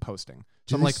because it wasn't posting.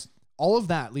 So I'm like, all of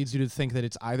that leads you to think that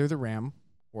it's either the RAM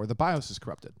or the BIOS is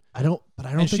corrupted. I don't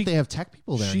think they have tech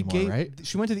people there anymore, right?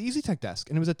 She went to the EasyTech desk,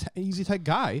 and it was a EasyTech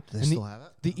guy. Do they still have it?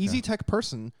 The EasyTech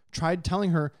person tried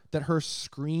telling her that her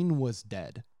screen was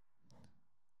dead,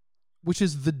 which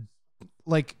is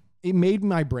it made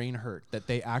my brain hurt that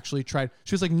they actually tried.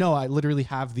 She was like, no, I literally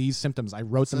have these symptoms. I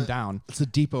wrote them down. It's a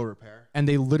depot repair. And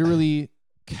they literally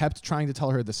kept trying to tell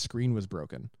her the screen was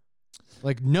broken.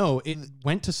 Like, no, it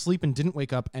went to sleep and didn't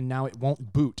wake up, and now it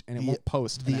won't boot and it won't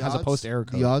post. And it has a post error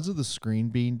code. The odds of the screen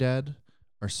being dead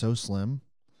are so slim.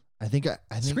 I think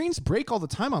screens break all the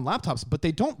time on laptops, but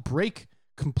they don't break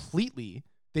completely.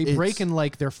 They break in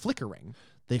like they're flickering.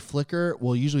 They flicker.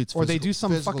 Well, usually it's or they do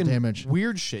some fucking damage.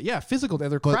 Weird shit. Yeah, physical.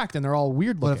 They're cracked and they're all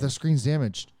weird looking. But if the screen's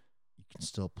damaged, you can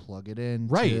still plug it in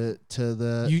to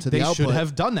the they output. should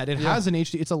have done that. It has an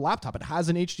HD. It's a laptop. It has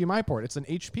an HDMI port. It's an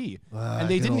HP. And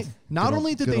they didn't. Not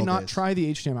only did they not try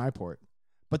the HDMI port,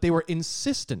 but they were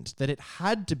insistent that it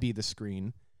had to be the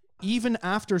screen, even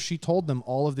after she told them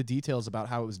all of the details about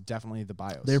how it was definitely the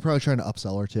BIOS. They were probably trying to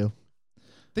upsell her too.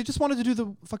 They just wanted to do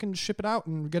the fucking ship it out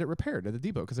and get it repaired at the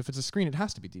depot, because if it's a screen, it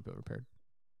has to be depot repaired.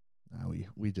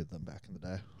 We did them back in the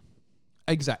day.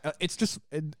 Exactly. It's just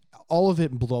all of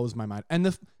it blows my mind.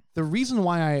 And the reason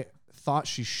why I thought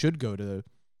she should go to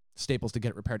Staples to get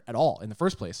it repaired at all in the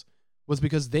first place was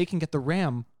because they can get the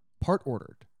RAM part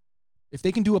ordered. If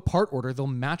they can do a part order, they'll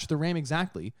match the RAM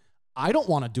exactly. I don't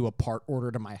want to do a part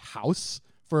order to my house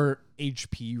for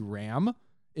HP RAM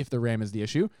if the RAM is the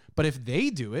issue. But if they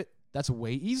do it, that's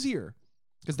way easier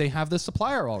because they have the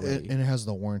supplier already. And it has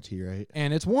the warranty, right?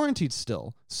 And it's warranted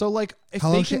still. So like, if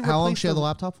how long she had the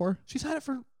laptop for? She's had it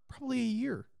for probably a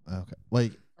year.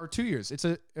 Okay, or 2 years. It's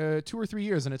a 2 or 3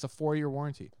 years, and it's a 4-year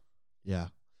warranty. Yeah,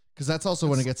 because that's also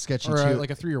when it gets sketchy or too.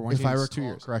 Like a 3-year warranty. If I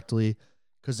recall correctly,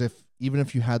 because even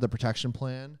if you had the protection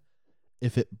plan,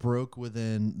 if it broke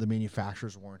within the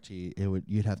manufacturer's warranty,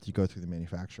 you'd have to go through the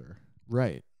manufacturer.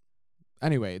 Right.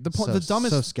 Anyway, the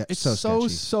dumbest. It's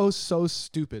so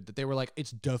stupid that they were like, it's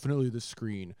definitely the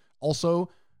screen. Also,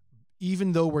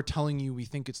 even though we're telling you we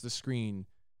think it's the screen,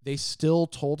 they still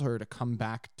told her to come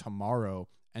back tomorrow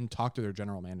and talk to their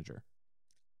general manager.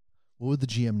 What would the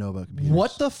GM know about computers?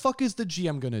 What the fuck is the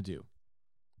GM gonna do?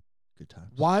 Good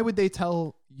times. Why would they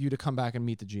tell you to come back and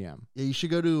meet the GM? Yeah, you should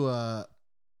go to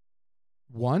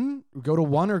One. Go to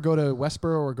One, or go to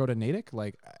Westboro, or go to Natick.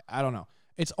 Like, I don't know.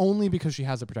 It's only because she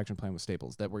has a protection plan with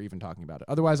Staples that we're even talking about it.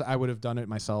 Otherwise, I would have done it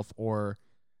myself, or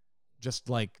just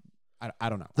like I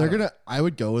don't know. I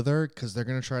would go with her because they're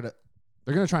gonna try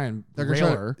and rail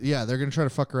her. Yeah, they're gonna try to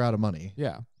fuck her out of money.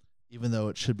 Yeah, even though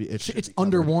it's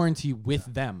under warranty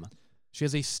with them. She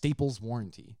has a Staples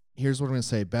warranty. Here's what I'm gonna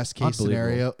say: best case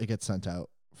scenario, it gets sent out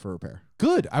for repair.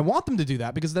 Good. I want them to do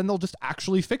that because then they'll just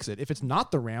actually fix it. If it's not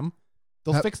the RAM,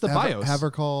 they'll fix the BIOS. Have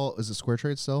her call. Is it Square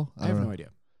Trade still? I have no idea.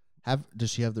 Does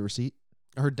she have the receipt?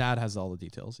 Her dad has all the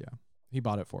details. Yeah, he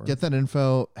bought it for her. Get that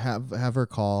info. Have her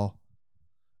call,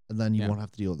 and then you won't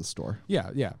have to deal with the store. Yeah.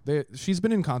 She's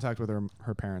been in contact with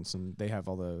her parents, and they have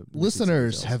all the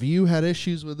listeners. Have you had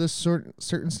issues with this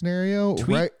certain scenario?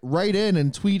 Write in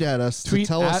and tweet at us to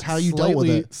tell us how you dealt with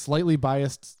it. Slightly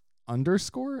biased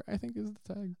 _, I think is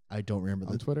the tag. I don't remember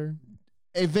on Twitter.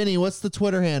 Hey Vinny, what's the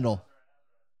Twitter handle?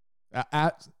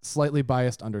 At slightly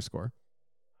biased _.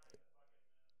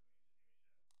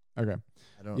 Okay.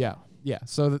 I don't know. Yeah.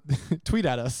 So tweet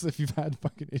at us if you've had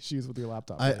fucking issues with your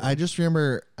laptop. I just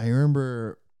remember. I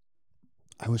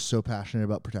was so passionate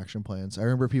about protection plans. I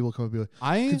remember people coming and be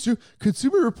like,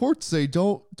 consumer reports say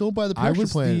don't buy the protection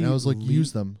plan. And I was like,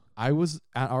 use them. I was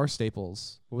at our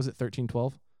Staples. What was it?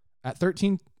 1312? At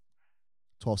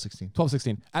 1216.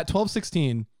 At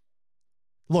 1216.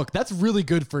 Look, that's really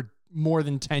good for more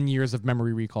than 10 years of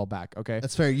memory recall back. Okay.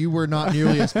 That's fair. You were not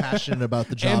nearly as passionate about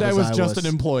the job and as I was just an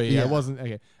employee. Yeah. I wasn't.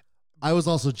 Okay. I was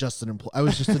also just an employee. I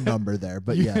was just a number there,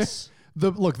 but yes.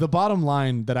 The bottom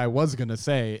line that I was going to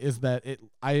say is that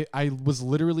I was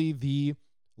literally the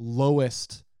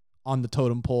lowest on the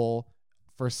totem pole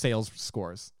for sales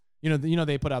scores. You know,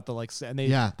 they put out the and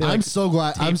they, I'm so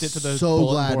glad. I'm so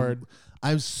glad. Board.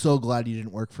 I'm so glad you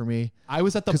didn't work for me. I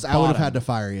was at the bottom. Because I would have had to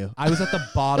fire you. I was at the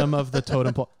bottom of the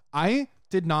totem pole. I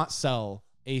did not sell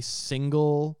a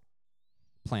single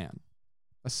plan,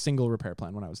 a single repair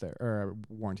plan when I was there, or a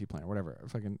warranty plan or whatever.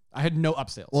 I had no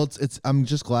upsales. Well, I'm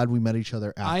just glad we met each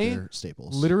other after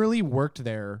Staples. Literally worked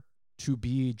there to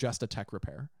be just a tech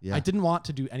repair. Yeah. I didn't want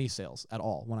to do any sales at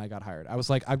all when I got hired. I was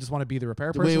like, I just want to be the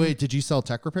repair person. Wait, did you sell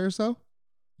tech repairs though?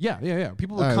 Yeah.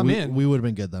 People would All right, come we, in. We would have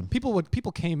been good then.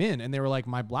 People came in and they were like,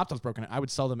 my laptop's broken. I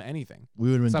would sell them anything. We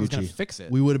would have been So I was Gucci. gonna fix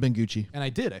it. We would have been Gucci. And I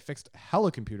did. I fixed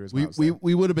hella computers. When I was We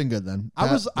there. would have been good then.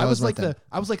 I was my like thing.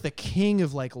 I was like the king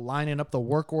of like lining up the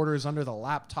work orders under the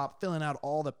laptop, filling out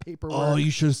all the paperwork. Oh,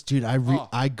 you should have, dude. Oh.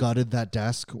 I gutted that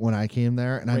desk when I came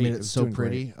there, and I Great. made It it was so doing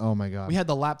pretty. great. Oh my god. We had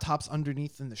the laptops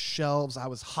underneath in the shelves. I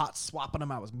was hot swapping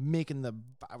them. I was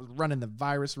running the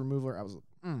virus remover. I was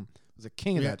a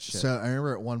king of that shit. So I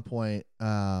remember at one point,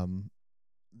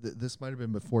 this might have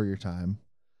been before your time,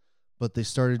 but they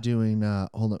started doing.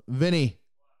 Hold on, Vinny.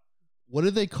 What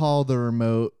did they call the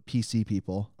remote PC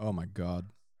people? Oh my god.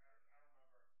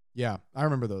 Yeah, I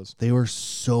remember those. They were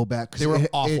so bad. 'Cause They were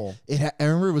awful. I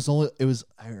remember it was only. It was.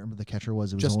 I remember the catcher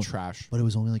was. It was Just only, trash. but it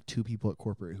was only like 2 people at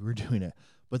corporate who were doing it.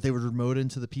 But they would remote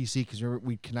into the PC because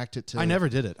we'd connect it to. I never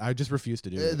did it. I just refused to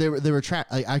do it. They were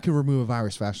trapped. Like, I could remove a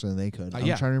virus faster than they could. I'm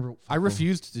yeah. trying to remember. I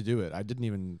refused to do it. I didn't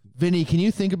even. Vinny, can you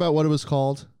think about what it was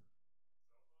called?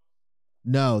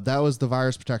 No, that was the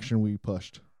virus protection we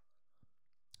pushed.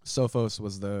 Sophos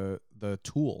was the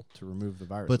tool to remove the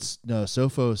virus. But no,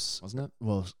 Sophos. wasn't it?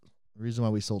 Well, the reason why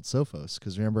we sold Sophos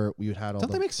because remember we had all.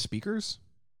 Don't the, they make speakers?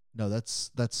 No,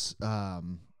 that's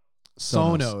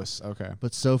Sonos. Okay.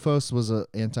 But Sophos was an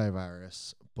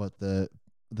antivirus. But the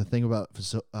thing about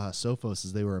Sophos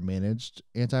is they were a managed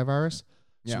antivirus.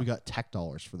 So Yeah. we got tech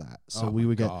dollars for that. So Oh we my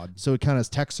would God. get so it kind of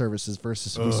tech services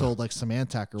versus if we Ugh. sold like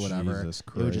Symantec or whatever. Jesus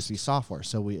It would just be Christ. software.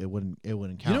 So it wouldn't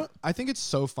count. You know, I think it's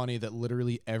so funny that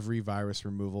literally every virus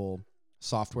removal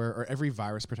software or every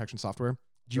virus protection software,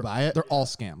 Did you buy it? they're all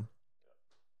scam.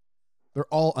 They're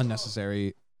all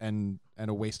unnecessary and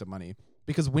a waste of money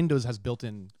because Windows has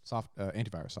built-in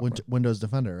antivirus software. Windows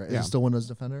Defender, right? Is Yeah. it still Windows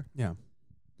Defender? Yeah.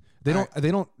 They All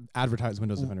don't advertise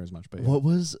Windows Defender as much, but yeah. What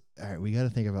was all right? We got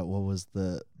to think about what was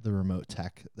the remote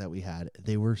tech that we had.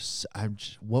 They were.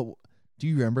 What do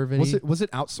you remember, Vinny? was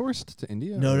it outsourced to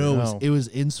India? No, or- no, it was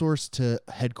insourced to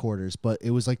headquarters, but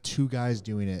it was like 2 guys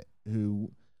doing it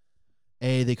who,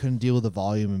 A, they couldn't deal with the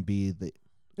volume, and B, they It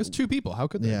was 2 people. How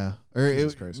could they? yeah, or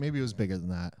Jesus it, Christ. maybe it was bigger than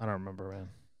that, I don't remember, man.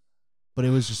 but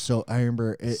it was just so. I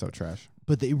remember it, So trash.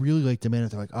 but they really like demanded.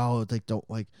 They're like, oh, like don't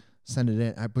like send it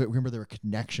in. I remember there were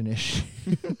connection issues.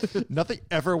 Nothing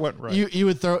ever went right. You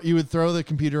would throw the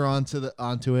computer onto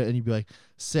it, and you'd be like,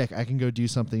 sick. I can go do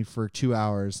something for 2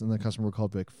 hours, and the customer would call,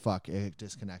 be like, fuck, it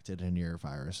disconnected, and your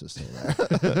virus is still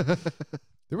there.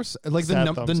 There was like Sad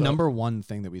the thumbs up. number one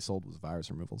thing that we sold was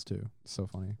virus removals too. So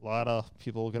funny. A lot of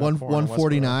people get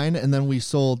 149, and then we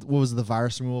sold what was the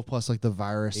virus removal plus like the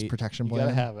virus protection You plan.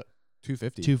 gotta have it.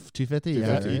 250. 250. Yeah,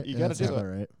 250. right? You Yeah, gotta that do sounds it.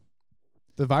 about right.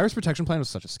 The virus protection plan was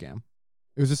such a scam.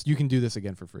 It was just you can do this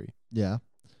again for free. Yeah.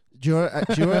 Do you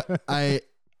know what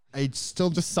I still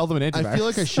Just sell them an antivirus. I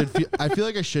feel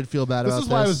like I should feel bad This about is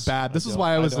why I was bad. This is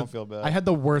why I don't feel bad. I had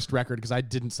the worst record because I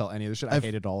didn't sell any of this shit. I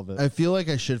hated all of it. I feel like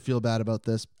I should feel bad about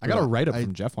this. I got a but write up I-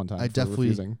 from Jeff one time. I for definitely-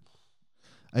 refusing.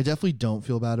 I definitely don't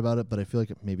feel bad about it, but I feel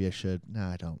like maybe I should.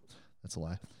 Nah, I don't. That's a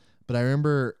lie. But I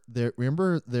remember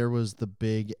there was the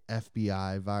big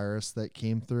FBI virus that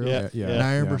came through. Yeah, Yeah. And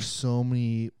I remember Yeah. so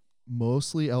many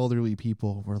mostly elderly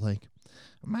people were like,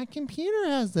 my computer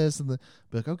has this, and be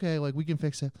like, okay, like we can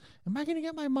fix it. Am I gonna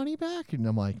get my money back? And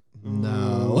I'm like,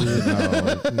 no.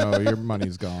 no, your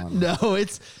money's gone. No,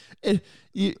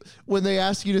 when they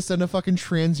ask you to send a fucking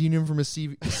TransUnion from a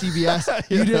CVS,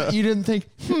 you didn't think,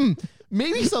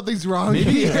 maybe something's wrong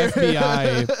Maybe the here.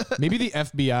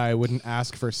 FBI wouldn't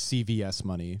ask for CVS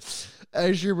money.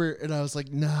 I sure were, and I was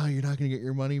like, no, you're not gonna get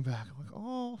your money back. I'm like,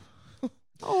 oh.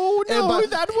 Oh And by-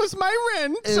 that was my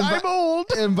rent. and by- I'm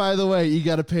old. And by the way, you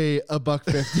got to pay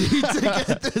 $1.50 to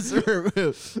get this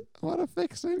removed. What a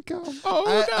fixed income.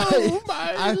 I-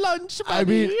 my lunch money. I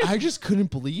mean, I just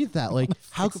couldn't believe that. Like,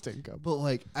 how? Fixed income. But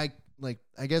like,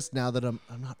 I guess now that I'm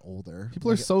not older, People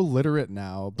are like, so literate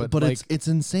now, but like, it's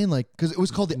insane. Like, because it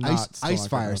was called the Not ice still not good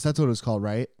virus. enough. That's what it was called,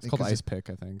 right? it's called 'Cause ice pick,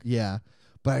 I think. Yeah,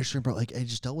 but I just remember like I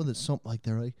just dealt with it so like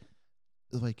they're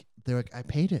like I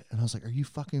paid it, and I was like, are you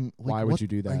fucking? Like, Why would what- you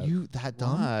do that? Are you that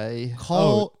dumb? Why?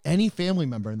 Call any family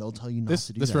member, and they'll tell you not This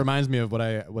to do this that. reminds me of what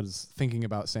I was thinking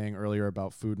about saying earlier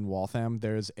about food in Waltham.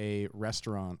 There's a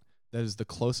restaurant that is the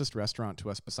closest restaurant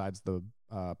to us besides the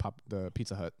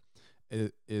Pizza Hut.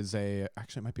 It is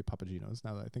actually it might be Papagino's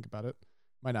now that I think about it.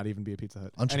 Might not even be a Pizza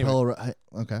Hut. On Anyway, Chapella,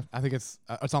 okay. I think it's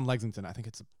on Lexington. I think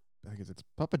it's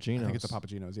Papagino's. I think it's a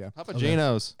Papagino's. Yeah.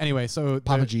 Papagino's. Anyway, so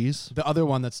Papa G's. the other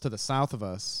one that's to the south of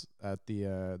us at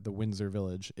the Windsor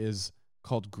Village is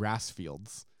called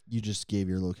Grassfields. You just gave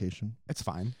your location. It's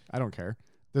fine. I don't care.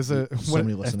 There's a So what-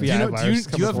 many listeners. do you know- do you-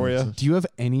 do you have- for you. Do you have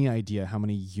any idea how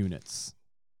many units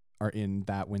are in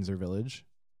that Windsor Village?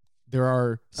 There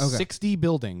are Okay. 60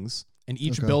 buildings, and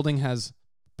each Okay. building has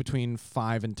between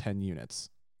 5 and 10 units.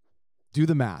 Do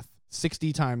the math.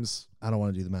 60 times I don't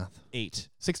want to do the math. 8.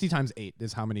 60 times 8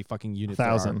 is how many fucking units there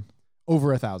are. 1,000.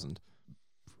 Over 1,000.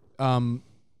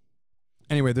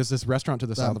 Anyway, there's this restaurant to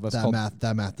the south of us called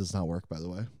That math does not work, by the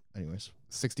way. Anyways,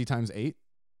 60 times 8.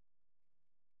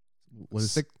 what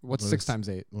is What's what 6 is- times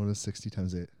 8? what is 60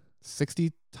 times 8?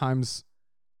 60 times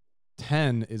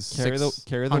 10 is Carry the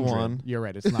 600. 1. You're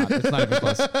right. It's not even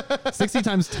close. 60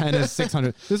 times 10 is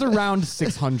 600. There's around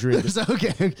 600. There's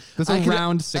okay. There's I can-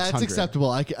 around 600. That's acceptable.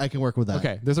 I can work with that.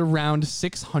 Okay. There's around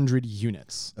 600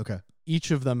 units. Okay.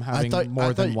 Each of them having I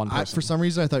more than thought- one person. for some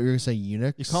reason, I thought you were going to say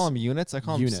Unix. You call them units? I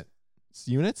call them unit.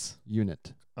 units?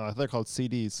 Unit. Oh, I thought they're called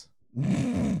CDs.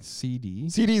 CD.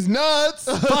 CDs nuts!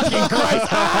 Fucking Christ!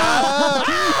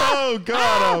 Oh,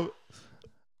 God.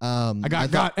 I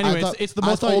got. Anyway, it's the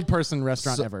most old person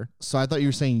restaurant ever. So I thought you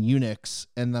were saying Unix,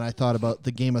 and then I thought about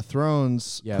the Game of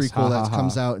Thrones Yes, prequel ha, that ha,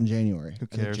 comes ha. out in January. Who I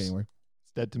think cares? January.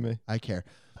 It's dead to me. I care.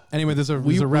 Anyway, there's a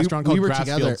restaurant called we were Grass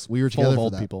together. Fields We were full together of for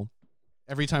old that. people.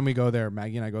 Every time we go there,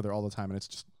 Maggie and I go there all the time, and it's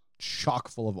just chock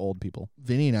full of old people.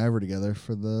 Vinny and I were together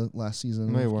for the last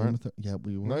season. No, you of Game weren't. of yeah,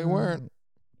 we were. No, you weren't.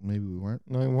 Maybe we weren't.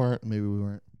 No, you weren't. Maybe we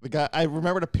weren't. The guy, I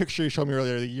remembered a picture you showed me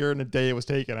earlier, the year and a day it was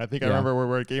taken. I think I Yeah. remember we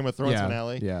were at Game of Thrones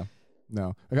finale. Yeah.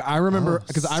 No. I remember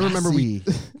because I remember we.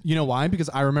 You know why? Because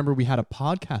I remember we had a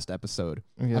podcast episode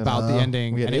Yeah. about the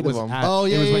ending, we had and 8 it of was them. at, Oh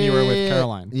yeah, it was when you were with yeah,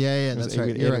 Caroline. Yeah, was that's 8 right.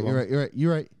 with You're 8 right. of You're right. You're right.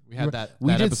 You're right. We had that.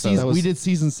 We that did episode. season. That was- We did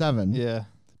season 7. Yeah.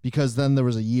 Because then there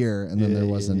was a year, and then there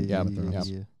wasn't. yeah, Game of Thrones.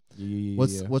 yeah. Yeah.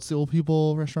 What's the old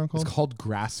people restaurant It's called? called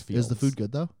Grass Fields. Is the food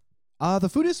good though? The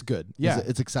food is good. Yeah,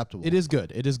 it's acceptable. it is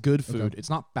good. It is good food. Okay. It's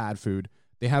not bad food.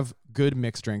 They have good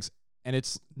mixed drinks, and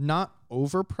it's not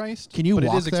overpriced. Can you but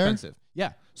walk it is there? expensive.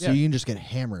 Yeah. So yeah. you can just get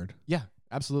hammered. Yeah.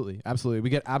 Absolutely. Absolutely. We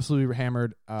get absolutely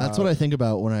hammered. That's what I think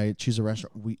about when I choose a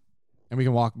restaurant. And we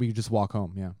can walk. We can just walk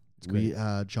home. Yeah. It's great.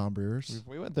 John Brewers.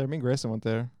 We went there. Me and Grayson went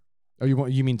there. Oh,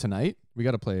 you mean tonight? We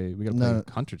got to play. We got to play No.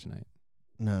 Hunter tonight.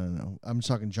 No. I'm just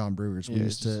talking John Brewers. We Yeah,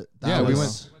 used to. Yeah, we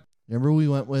was- Remember we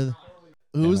went with.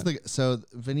 Who Damn was it. so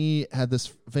Vinny had this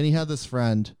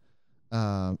friend,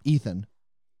 Ethan.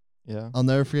 Yeah. I'll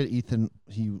never forget Ethan.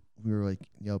 We were like,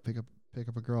 yo, pick up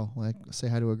a girl, like say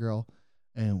hi to a girl,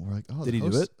 and we're like, oh, Did the he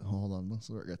do host- it? Hold on, let's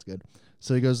see where it gets good.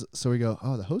 So we go,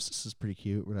 oh, the hostess is pretty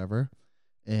cute, whatever,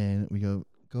 and we go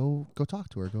talk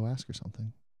to her, go ask her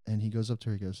something, and he goes up to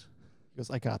her, he goes,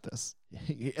 I got this.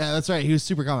 yeah, that's right, he was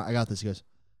super calm. I got this. He goes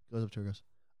up to her, goes,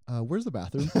 where's the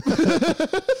bathroom?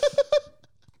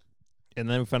 And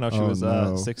then we found out she Oh, was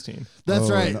no. 16. That's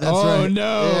Oh, right. no. That's Oh, right.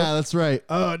 no. Yeah, that's right.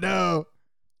 Oh no.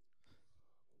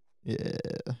 Yeah.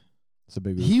 It's a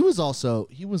big. He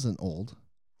wasn't old.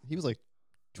 He was like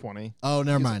 20. Oh,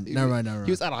 never He was- mind. he- Never mind.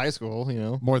 He was out of high school, you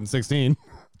know. more than 16.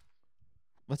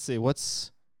 Let's see.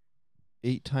 What's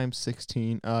 8 times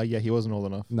 16? Yeah, he wasn't old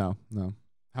enough. No.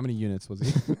 How many units was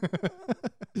he?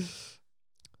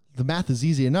 The math is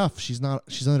easy enough. She's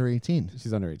under 18.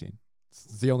 She's under 18.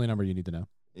 It's the only number you need to know.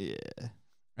 Yeah.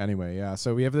 Anyway, yeah.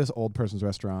 So we have this old person's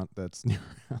restaurant that's near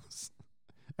our house,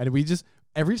 and we just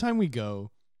every time we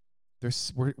go,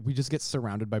 we just get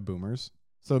surrounded by boomers.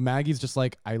 So Maggie's just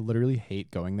like, I literally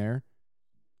hate going there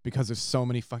because there's so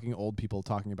many fucking old people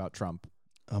talking about Trump.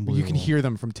 You can hear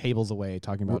them from tables away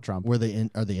talking about Trump. Are they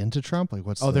into Trump? Like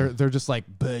what's? They're just like,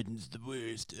 Biden's the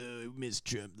worst. Miss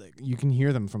Trump. Like you can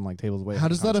hear them from like tables away. How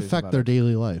does that having affect conversations their about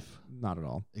daily life? it. Not at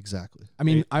all. Exactly. I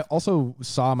mean, I also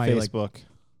saw my Facebook.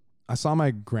 I saw my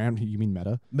you mean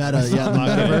Meta? Meta, yeah, the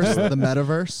metaverse. The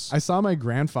metaverse. I saw my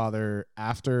grandfather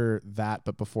after that,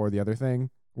 but before the other thing,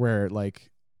 where like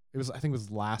it was, I think it was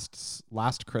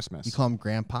last Christmas. You call him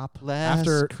Grandpop?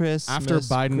 After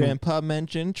Biden- Grandpa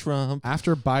mentioned Trump.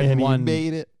 After Biden and won, he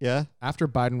made it. Yeah. after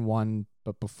Biden won,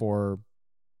 but before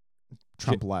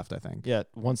Trump left, I think. Yeah.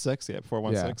 1-6. Yeah. Before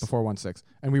 1-6. Yeah, before 1-6.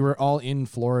 And we were all in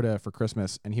Florida for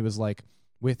Christmas, and he was like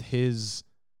with his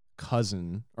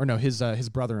cousin, or no, his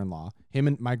brother-in-law. Him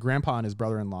and my grandpa and his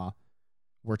brother-in-law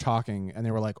were talking, and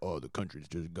they were like, "Oh, the country's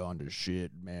just gone to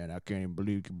shit, man. I can't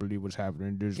even believe what's happening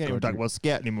in this Can't even talk country. about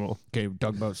scat anymore. Can't even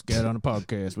talk about scat on a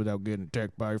podcast without getting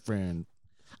attacked by a friend."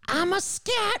 I'm a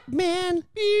scat man.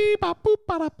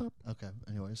 Okay.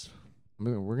 Anyways, I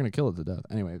mean, we're gonna kill it to death.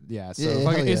 Anyway, yeah. So Yeah,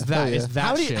 fucking, hell it's yeah, that hell it's yeah.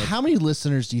 that shit. how many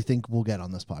listeners do you think we'll get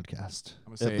on this podcast? I'm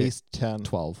gonna say At least 10.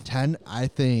 12. 10. I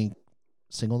think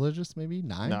single digits, maybe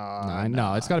 9.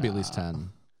 No, it's got to be at least 10.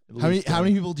 How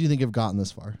many people do you think have gotten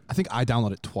this far? I think I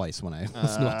downloaded it twice when I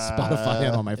listened on Spotify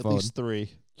and on my At phone. least 3.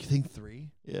 You think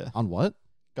 3? Yeah. On what?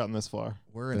 gotten this far.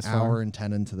 We're an This hour far? and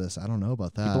 10 into this. I don't know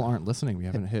about that. People aren't listening. We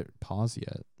haven't hit pause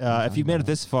yet. If you've made it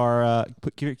this far,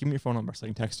 give me your phone number so I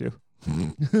can text you.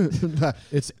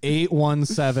 It's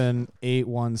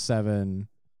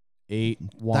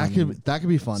 817-817-8171. that could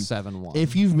be fun.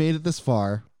 If you've made it this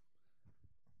far,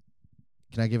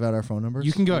 can I give out our phone numbers?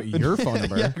 You can give out your phone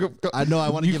number. Yeah, I know. I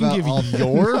want to You give can out give all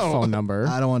your phone number.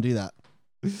 I don't want to do that.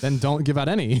 Then don't give out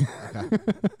any. Okay.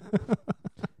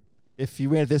 If you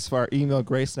made it this far, email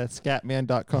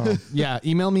Grayson@scatman.com. Yeah,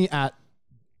 email me at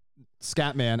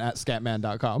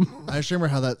scatman@scatman.com. I just remember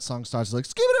how that song starts like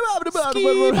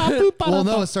Skee-ba-boop-ba-da-ba. well,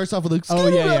 no, it starts off with like Oh,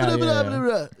 yeah,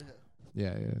 yeah,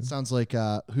 yeah. Yeah. Sounds like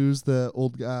who's the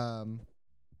old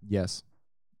Yes.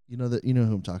 you know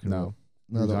who I'm talking No. about.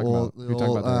 Who No, are the you talking old, about? Who are you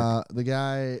talking about, the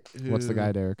guy who, What's the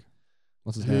guy, Derek?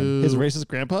 What's his name? who His racist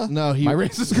grandpa? No, he My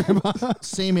racist grandma.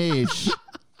 same age.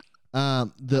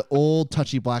 The old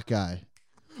touchy black guy.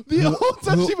 The Who- old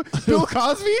touchy Bill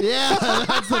Cosby? Yeah,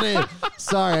 that's the name.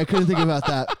 Sorry, I couldn't think about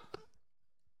that.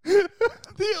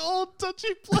 The old touchy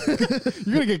black guy.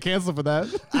 You're gonna get canceled for that.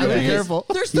 I Be mean, careful.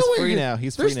 There's He's no free way. now.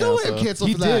 He's There's free no now. way I'm So. canceled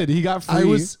He for that. did. He got free. I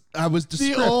was the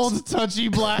descript. old touchy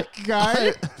black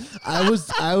guy. I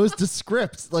was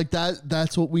descript. Like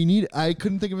that's what we need. I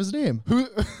couldn't think of his name. Who?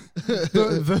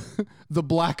 The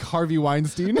black Harvey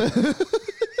Weinstein.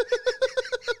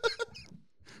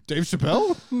 Dave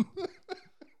Chappelle.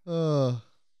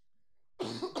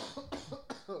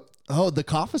 Oh, the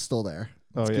cough is still there.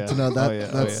 Oh, It's yeah. good to know that Oh, yeah.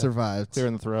 that survived. Clear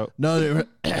in the throat. No,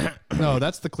 No,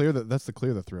 that's the clear the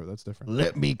throat. That's different.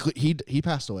 let me. He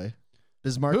passed away.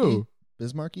 Bismarcky. Who?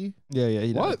 Bismarcky. Yeah, yeah.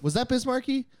 He What? died. Was that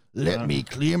Bismarcky? Let don't me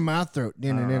clear my throat. I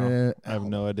don't know. I have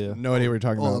no idea. No idea what you're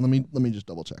talking Hold on, about. let me just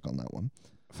double check on that one.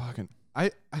 Fucking. I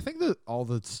think that all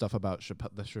the stuff about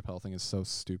the Chappelle thing is so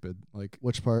stupid. Like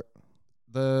Which part?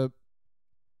 the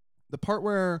part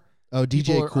where Oh,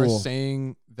 people DJ are Cool.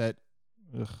 saying that.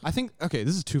 Ugh. I think okay,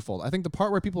 this is twofold. I think the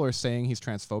part where people are saying he's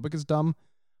transphobic is dumb,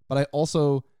 but I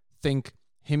also think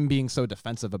him being so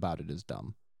defensive about it is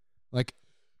dumb. Like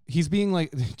he's being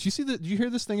like, did you hear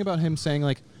this thing about him saying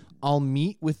like, I'll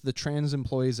meet with the trans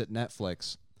employees at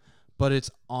Netflix, but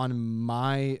it's on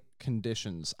my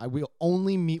conditions. I will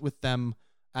only meet with them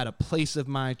at a place of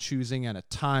my choosing, at a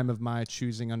time of my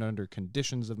choosing, and under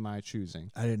conditions of my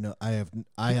choosing. I didn't know.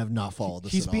 I have not followed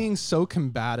this. He's at all. being so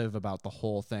combative about the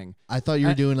whole thing. I thought you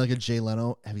were I- doing like a Jay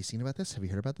Leno. Have you seen about this? Have you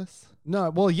heard about this? No,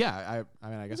 well, yeah. I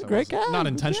mean, I guess a I great wasn't- guy. not Good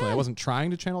intentionally. I guy. wasn't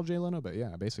trying to channel Jay Leno, but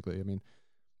yeah, basically. I mean,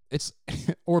 it's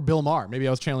or Bill Maher. Maybe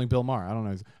I was channeling Bill Maher. I don't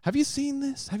know. Have you seen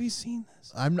this? Have you seen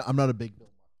this? I'm not a big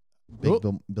Oh.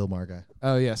 Bill Maher guy.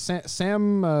 Oh yeah,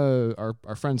 Sam,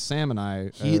 our friend Sam and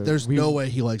I. There's no way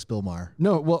he likes Bill Maher.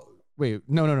 No, well, wait,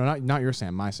 no, not your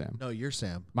Sam, my Sam. No, you're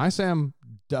Sam. My Sam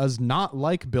does not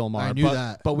like Bill Maher. I knew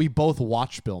that. But we both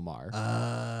watch Bill Maher,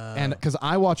 and because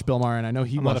I watch Bill Maher and I know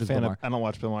he I'm not a watches Bill fan Maher. of. I don't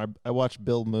watch Bill Maher. I watch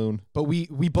Bill Moon. But we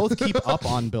both keep up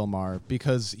on Bill Maher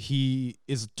because he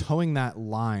is towing that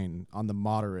line on the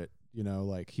moderate,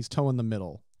 like he's towing the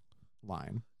middle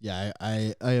line. Yeah,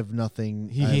 I have nothing.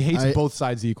 He I hates both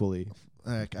sides equally.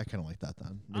 I kind of like that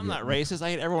then. I'm not racist. I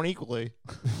hate everyone equally.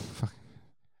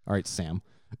 All right, Sam.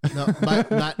 No,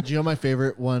 do you know my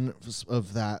favorite one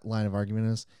of that line of argument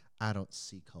is? I don't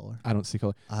see color. I don't see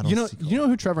color. I don't see color. You know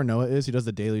who Trevor Noah is? He does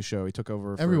the Daily Show. He took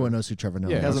over. Everyone knows who Trevor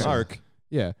Noah Yeah, He has is. an arc.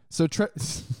 Yeah. So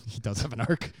he does have an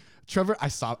arc. Trevor, I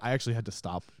actually had to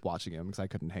stop watching him because I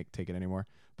couldn't take it anymore.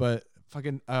 But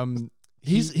fucking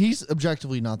He's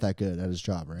objectively not that good at his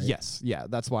job, right? Yes, yeah,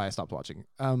 that's why I stopped watching.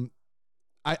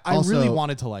 I Also- really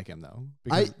wanted to like him though.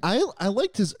 Because I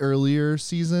liked his earlier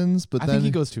seasons, but I then think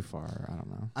he goes too far. I don't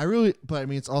know. But I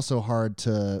mean, it's also hard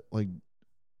to like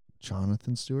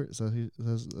Jonathan Stewart. Is that who?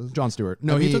 John Stewart.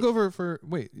 No, I he mean- took over for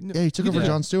no, Yeah, he took over did.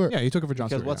 Jon Stewart. Yeah, he took over John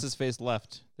Because Stewart. what's his face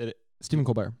left? Did it? Stephen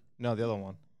Colbert. No, the other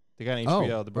one. The guy on Oh.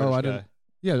 HBO, the British I guy. didn't-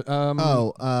 Yeah.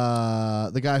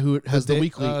 The guy who has the day-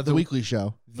 the weekly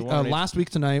show. The one on Last week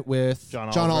tonight with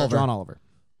John John Oliver. John Oliver.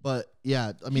 But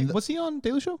yeah, I mean, Was he on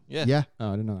Daily Show? Yeah. yeah, Oh,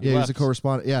 I didn't know that. yeah, he was a left.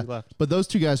 correspondent. Yeah, He left. but those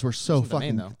two guys were so Wasn't the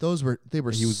fucking. main, They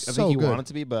were I so think he good. wanted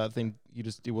to be, but I think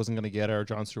he wasn't going to get it, or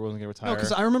Jon Stewart wasn't going to No, retire.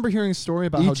 because I remember hearing a story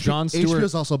about how John Stewart.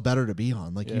 HBO's also better to be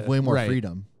on. Like you have Yeah. way more Right.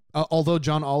 freedom. Although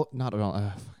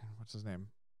what's his name?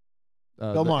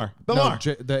 Bill Maher.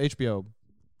 The HBO.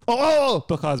 Oh,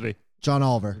 Bill Cosby. John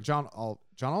Oliver. John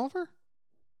Oliver.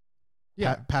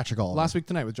 Yeah, Patrick Oliver. last week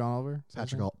tonight with John Oliver.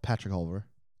 Patrick Oliver.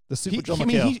 The He, Super Joe I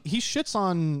mean, McHale. he shits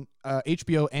on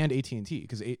HBO and AT&T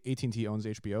because AT&T owns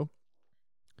HBO.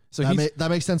 So That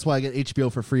makes sense why I get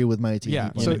HBO for free with my AT&T. Yeah,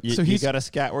 plan. so you he's- got a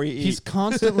scat where you he's eat.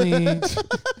 constantly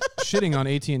shitting on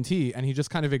AT&T, and he just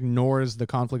kind of ignores the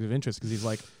conflict of interest because he's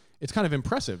like, it's kind of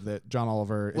impressive that John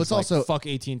Oliver Well, is it's like, also fuck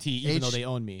AT&T even though they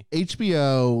own me.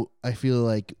 HBO, I feel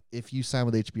like if you sign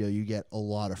with HBO, you get a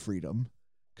lot of freedom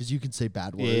because you can say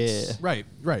bad words. Yeah.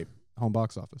 Right. Home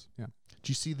box office. Yeah. Did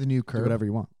you see the new Do Curb? whatever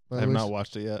you want. I have not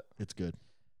watched it yet. It's good.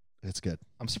 It's good.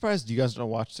 I'm surprised you guys don't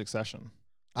watch Succession.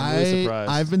 I'm really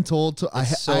surprised. I've been told to.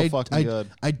 It's so fucking good.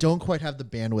 I don't quite have the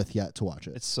bandwidth yet to watch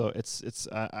it. It's so it's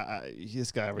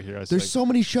this guy over here. There's so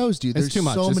many shows, dude. It's There's too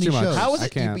much. so It's many too much. shows. How is I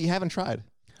it? can't. You haven't tried.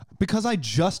 Because I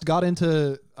just got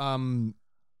into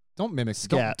don't mimic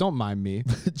Scat. don't mime me.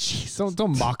 Jesus.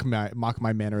 Don't mock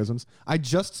my mannerisms. I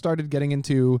just started getting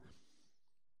into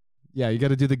you got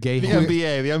to do the gay The hand.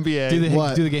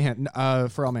 NBA. Do the gay hand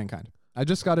For All Mankind. I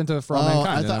just got into For All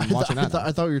Mankind and I'm watching that.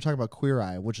 I thought you were talking about Queer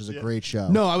Eye, which is a great show.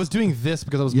 No, I was doing this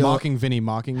because I was mocking Vinny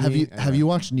mocking me. Have you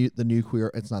watched the new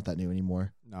Queer? It's not that new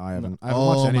anymore. No, I haven't. I haven't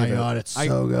watched any of it. Oh my god, it's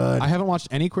so good. I haven't watched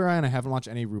any Queer Eye and I haven't watched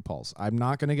any RuPaul's. I'm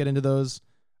not going to get into those.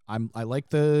 I like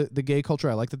the gay culture.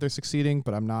 I like that they're succeeding,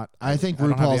 but I'm not. I think don't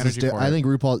have the RuPaul's is. energy for I it. think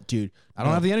RuPaul, dude. I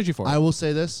don't have the energy for it. I will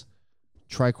say this: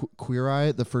 try Queer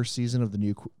Eye, the first season of the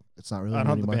new. It's not really. I don't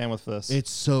have the anymore. bandwidth for this.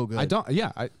 It's so good. I don't.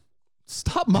 Yeah.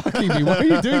 Stop mocking me. Why are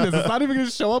you doing this? It's not even going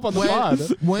to show up on the pod.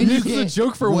 When This is a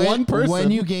joke for one person.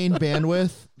 When you gain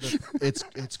bandwidth,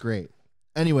 it's great.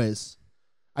 Anyways,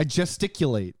 I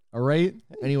gesticulate. All right.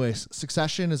 Anyways,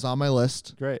 Succession is on my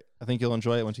list. Great. I think you'll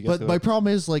enjoy it once you get But to my it.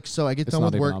 problem is so I get It's done not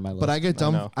with even work, on my but I list. get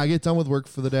done. know. I get done with work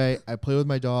for the day. I play with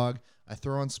my dog. I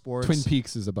throw on sports. Twin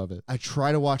Peaks is above it. I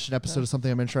try to watch an episode of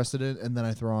something I'm interested in, and then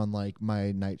I throw on like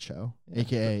my night show,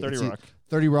 aka 30 it's Rock.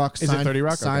 30 Rock. Is it 30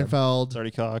 Rock? Okay. Seinfeld.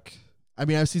 30 cock. I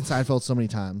mean, I've seen Seinfeld so many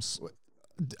times.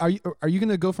 Are you going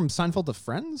to go from Seinfeld to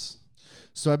Friends?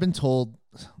 So I've been told.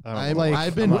 I'm Like,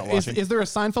 I've been. not watching. is there a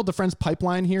Seinfeld to Friends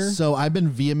pipeline here? So I've been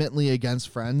vehemently against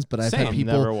Friends, but I've Same. had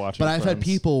people. Never watching But I've had Friends.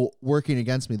 people working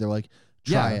against me. They're like,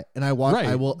 try Yeah. it, and I watched. Right.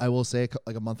 I will say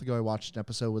like a month ago, I watched an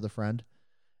episode with a friend,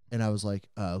 and I was like,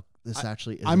 oh, this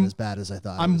actually isn't I'm- as bad as I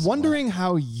thought. it I'm was. wondering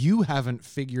how you haven't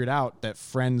figured out that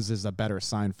Friends is a better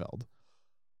Seinfeld.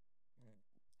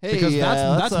 Hey, Because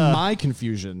let's, that's my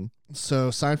confusion. So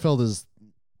Seinfeld is.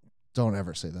 Don't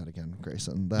ever say that again,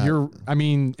 Grayson. I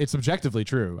mean, it's objectively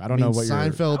true. I don't know what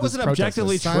Seinfeld you're. That wasn't is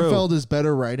objectively true. Seinfeld is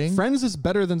better writing. Friends is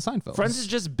better than Seinfeld. Friends is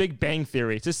just Big Bang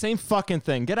Theory. It's the same fucking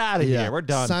thing. Get out of Yeah. here. We're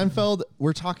done. Seinfeld.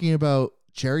 We're talking about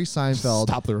Jerry Seinfeld.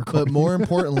 Stop the recording. But more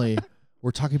importantly,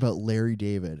 we're talking about Larry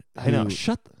David. I know. who-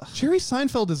 Shut the... Jerry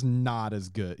Seinfeld is not as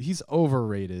good. He's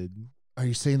overrated. Are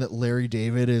you saying that Larry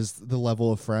David is the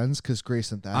level of Friends? Because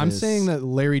Grayson, I'm saying that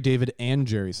Larry David and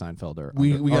Jerry Seinfeld are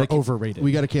we are gotta overrated.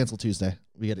 We got to cancel Tuesday.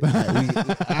 We got.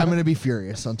 I'm gonna be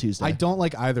furious on Tuesday. I don't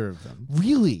like either of them.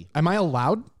 really. Am I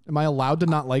allowed? Am I allowed to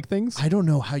not like things? I don't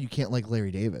know how you can't like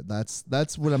Larry David. That's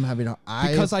what I'm having.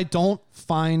 Because I don't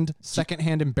find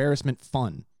secondhand embarrassment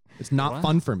fun. It's not What?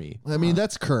 fun for me. I mean,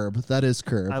 that's Curb. That is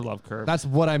Curb. I love Curb. That's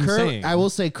what I'm Curb. saying. I will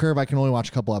say Curb. I can only watch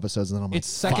a couple episodes and then I'm like,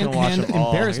 It's I can watch secondhand them all.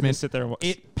 I can embarrassment. just sit there and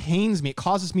It pains me. It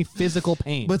causes me physical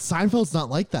pain. but Seinfeld's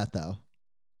not like that though.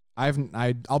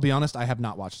 I'll be honest. I have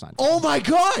not watched Seinfeld. Oh my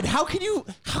God! How can you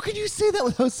say that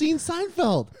without seeing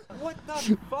Seinfeld? What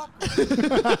the fuck?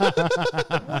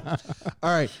 All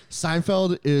right,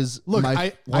 Seinfeld is Look, one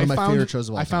of my favorite shows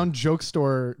of all I time. found Jerk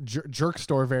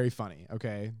Store very funny.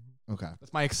 Okay, Okay.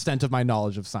 that's my extent of my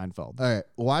knowledge of Seinfeld. All right,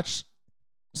 watch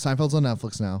Seinfeld's on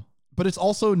Netflix now. But it's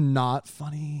also not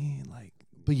funny. Like,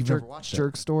 But you've Jerk, never watched it.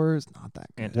 Jerk Store is not that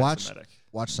good. Anti-Semitic.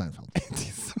 Watch Seinfeld.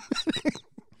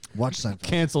 Watch Seinfeld.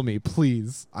 Cancel me,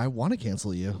 please. I want to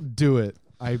cancel you. Do it.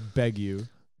 I beg you.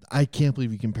 I can't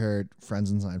believe you compared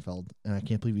Friends and Seinfeld, and I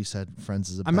can't believe you said Friends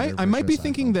is a I better might be version of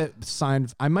thinking Seinfeld.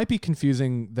 that I might be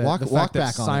confusing the Walk fact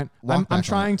that back on it. Walk I'm back on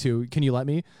trying to. Can you let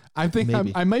me?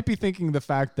 Maybe. I might be thinking the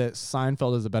fact that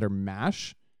Seinfeld is a better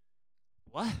MASH.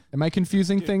 What? Am I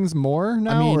confusing things more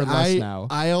now I mean, or less now?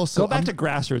 I also Go back I'm, to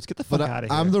grassroots. Get the fuck but out of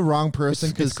here. I'm the wrong person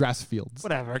It's because grass fields.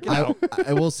 Whatever. Get out.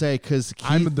 I will say because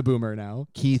I'm the boomer now.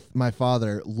 Keith, my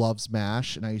father, loves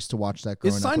MASH, and I used to watch that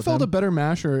growing Is up with Seinfeld him. a better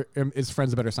MASH or is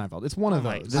Friends a better Seinfeld? It's one of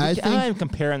those. I I'm think- not even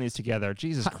comparing these together.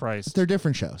 Jesus Christ. They're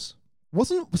different shows.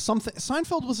 Wasn't something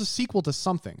Seinfeld was a sequel to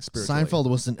something spiritually? Seinfeld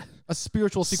wasn't. a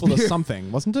spiritual sequel to something,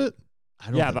 wasn't it? I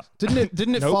don't Yeah, think but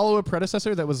Didn't it Nope. follow a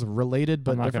predecessor that was related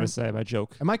but I'm not going different? to say my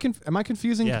joke. Am I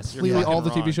confusing Yes, you're completely all fucking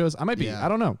the TV wrong. shows? I might be. Yeah. I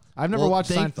don't know. I've never Well, watched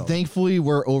Seinfeld. Thankfully,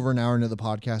 we're over an hour into the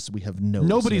podcast. We have no.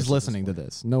 Nobody's listeners listening to point.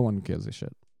 this. No one gives a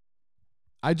shit.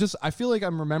 I feel like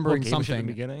I'm remembering Gave a shit at the something.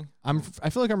 beginning. I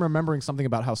feel like I'm remembering something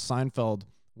about how Seinfeld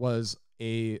was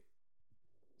a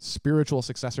spiritual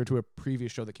successor to a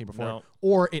previous show that came before, No. it,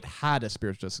 or it had a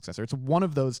spiritual successor. It's one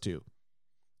of those two,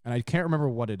 and I can't remember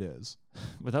what it is.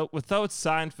 Without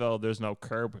Seinfeld, there's no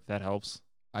Curb, if that helps.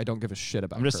 I don't give a shit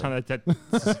about. I'm just Curb. trying to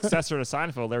that successor to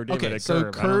Seinfeld. They were doing Okay, it. so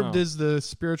Curb. Curbed is the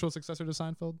spiritual successor to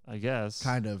Seinfeld. I guess.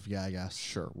 Kind of, yeah, I guess.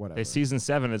 Sure, whatever. Hey, season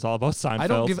 7 is all about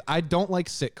Seinfeld. I don't like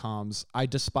sitcoms. I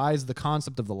despise the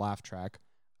concept of the laugh track.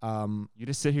 You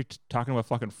just sit here talking about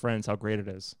fucking Friends, how great it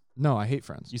is. No, I hate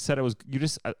Friends. You said it was. You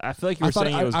just. I feel like you were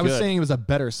saying it was I was good. saying it was a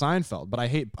better Seinfeld, but I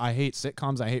hate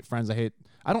sitcoms. I hate Friends.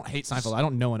 I don't hate Seinfeld. I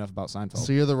don't know enough about Seinfeld.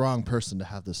 So you're the wrong person to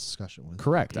have this discussion with.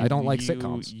 Correct. I don't like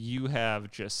sitcoms. You have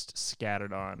just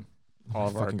scattered on all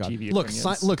of our Fucking God. TV Look,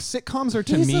 opinions. look. Sitcoms are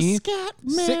to me.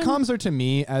 Sitcoms are to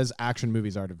me as action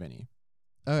movies are to Vinny.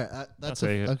 Okay, that's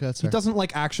Okay. okay. That's He fair. doesn't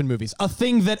like action movies, a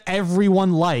thing that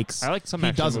everyone likes. I like some He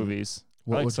action doesn't. movies. I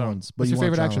What, like which some. ones? What's you your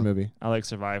want favorite action drama. movie? I like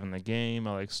Surviving the Game.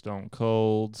 I like Stone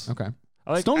Cold. Okay.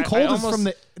 I like, Stone I Cold is almost- from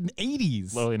the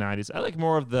 80s. early 90s. I like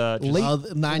more of the just, Late-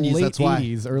 The 90s. Late That's why.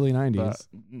 80s, early 90s.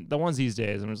 but the ones these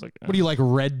days. I'm just like, What do you like,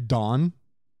 Red Dawn?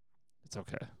 It's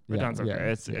okay. Red Yeah, Dawn's okay. yeah,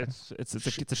 it's yeah. it's a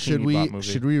Should teeny we bop movie.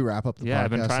 should we wrap up the podcast? Yeah, I've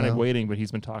been trying now? waiting, but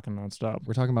he's been talking nonstop.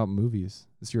 We're talking about movies.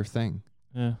 It's your thing.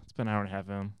 Yeah, it's been an hour and a half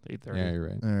in. 8:30. Yeah, you're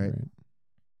right. All right. You're right. This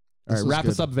All right, was wrap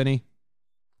good. us up, Vinny.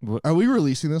 Are we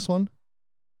releasing this one?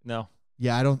 No,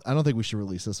 Yeah, I don't think we should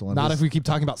release this one. Not This- if we keep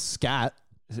talking about scat.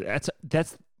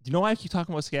 that's. You know why I keep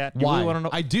talking about scat? You Why? really want to know?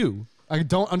 I do. I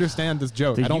don't understand this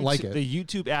joke. I don't like it. The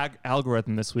YouTube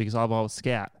algorithm this week is all about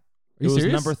scat. Are you it was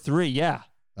serious? number 3. Yeah,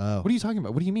 Oh. What are you talking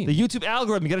about? What do you mean? the YouTube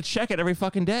algorithm. You got to check it every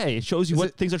fucking day. It shows you Is what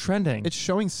it- things are trending. It's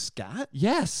showing scat?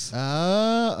 Yes,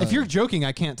 If you're joking,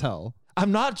 I can't tell.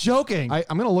 I'm not joking. I'm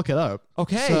going to look it up.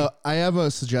 okay. So I have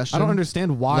a suggestion. I don't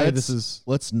understand why Let's- this is.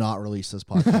 Let's not release this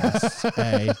podcast.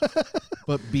 A,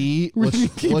 but B, We let's can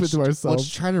keep it let's, to ourselves. let's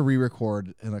try to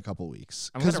re-record in a couple weeks.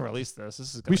 I'm gonna release this.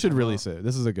 This is. We should come release out. it.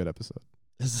 This is a good episode.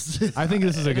 This I think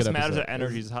this is a It good just matters episode. that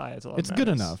energy is high. It's, all that It's good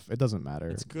matters. enough. It doesn't matter.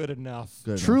 It's good enough.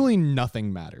 good. Truly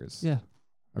nothing matters. Yeah.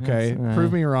 Okay? Yes.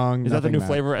 Prove me wrong. Is that the nothing new matters.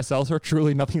 flavor at Seltzer?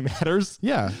 Truly nothing matters.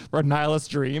 Yeah. Or a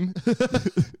nihilist dream.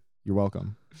 You're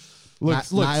welcome.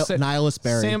 Look, Nihilist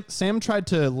Berry. Sam tried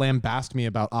to lambast me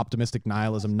about optimistic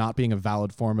nihilism not being a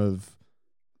valid form of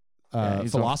Yeah, he's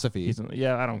philosophy.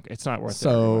 I don't. It's not worth it.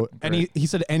 So, everyone. he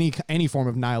said any form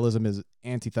of nihilism is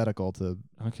antithetical to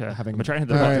Okay. having I'm trying to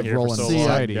hit All the right, button here roll for in so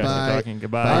society. long. You guys are Bye. talking.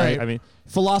 Goodbye. All right. I mean,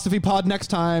 Philosophy Pod next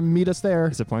time. Meet us there.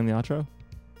 is it playing the outro?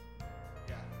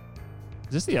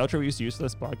 Is this the outro we used to use for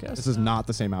this podcast? This is not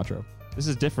the same outro. This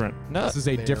is different. No, This is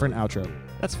a different outro.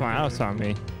 that's fine. I was telling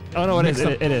me. Oh no, it is.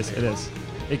 Mixed up. It is. It is.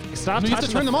 Stop You have touching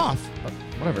to turn them off.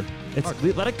 Whatever.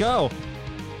 Let it go.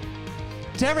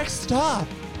 Derek, stop.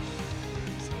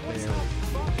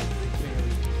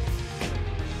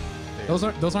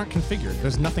 Those aren't configured.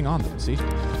 There's nothing on them. See?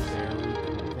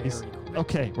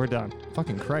 Okay, we're done.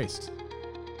 Fucking Christ.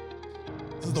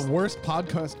 This is the worst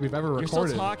podcast we've ever You're still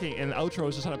recorded. talking, and the outro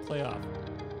is just trying to play off.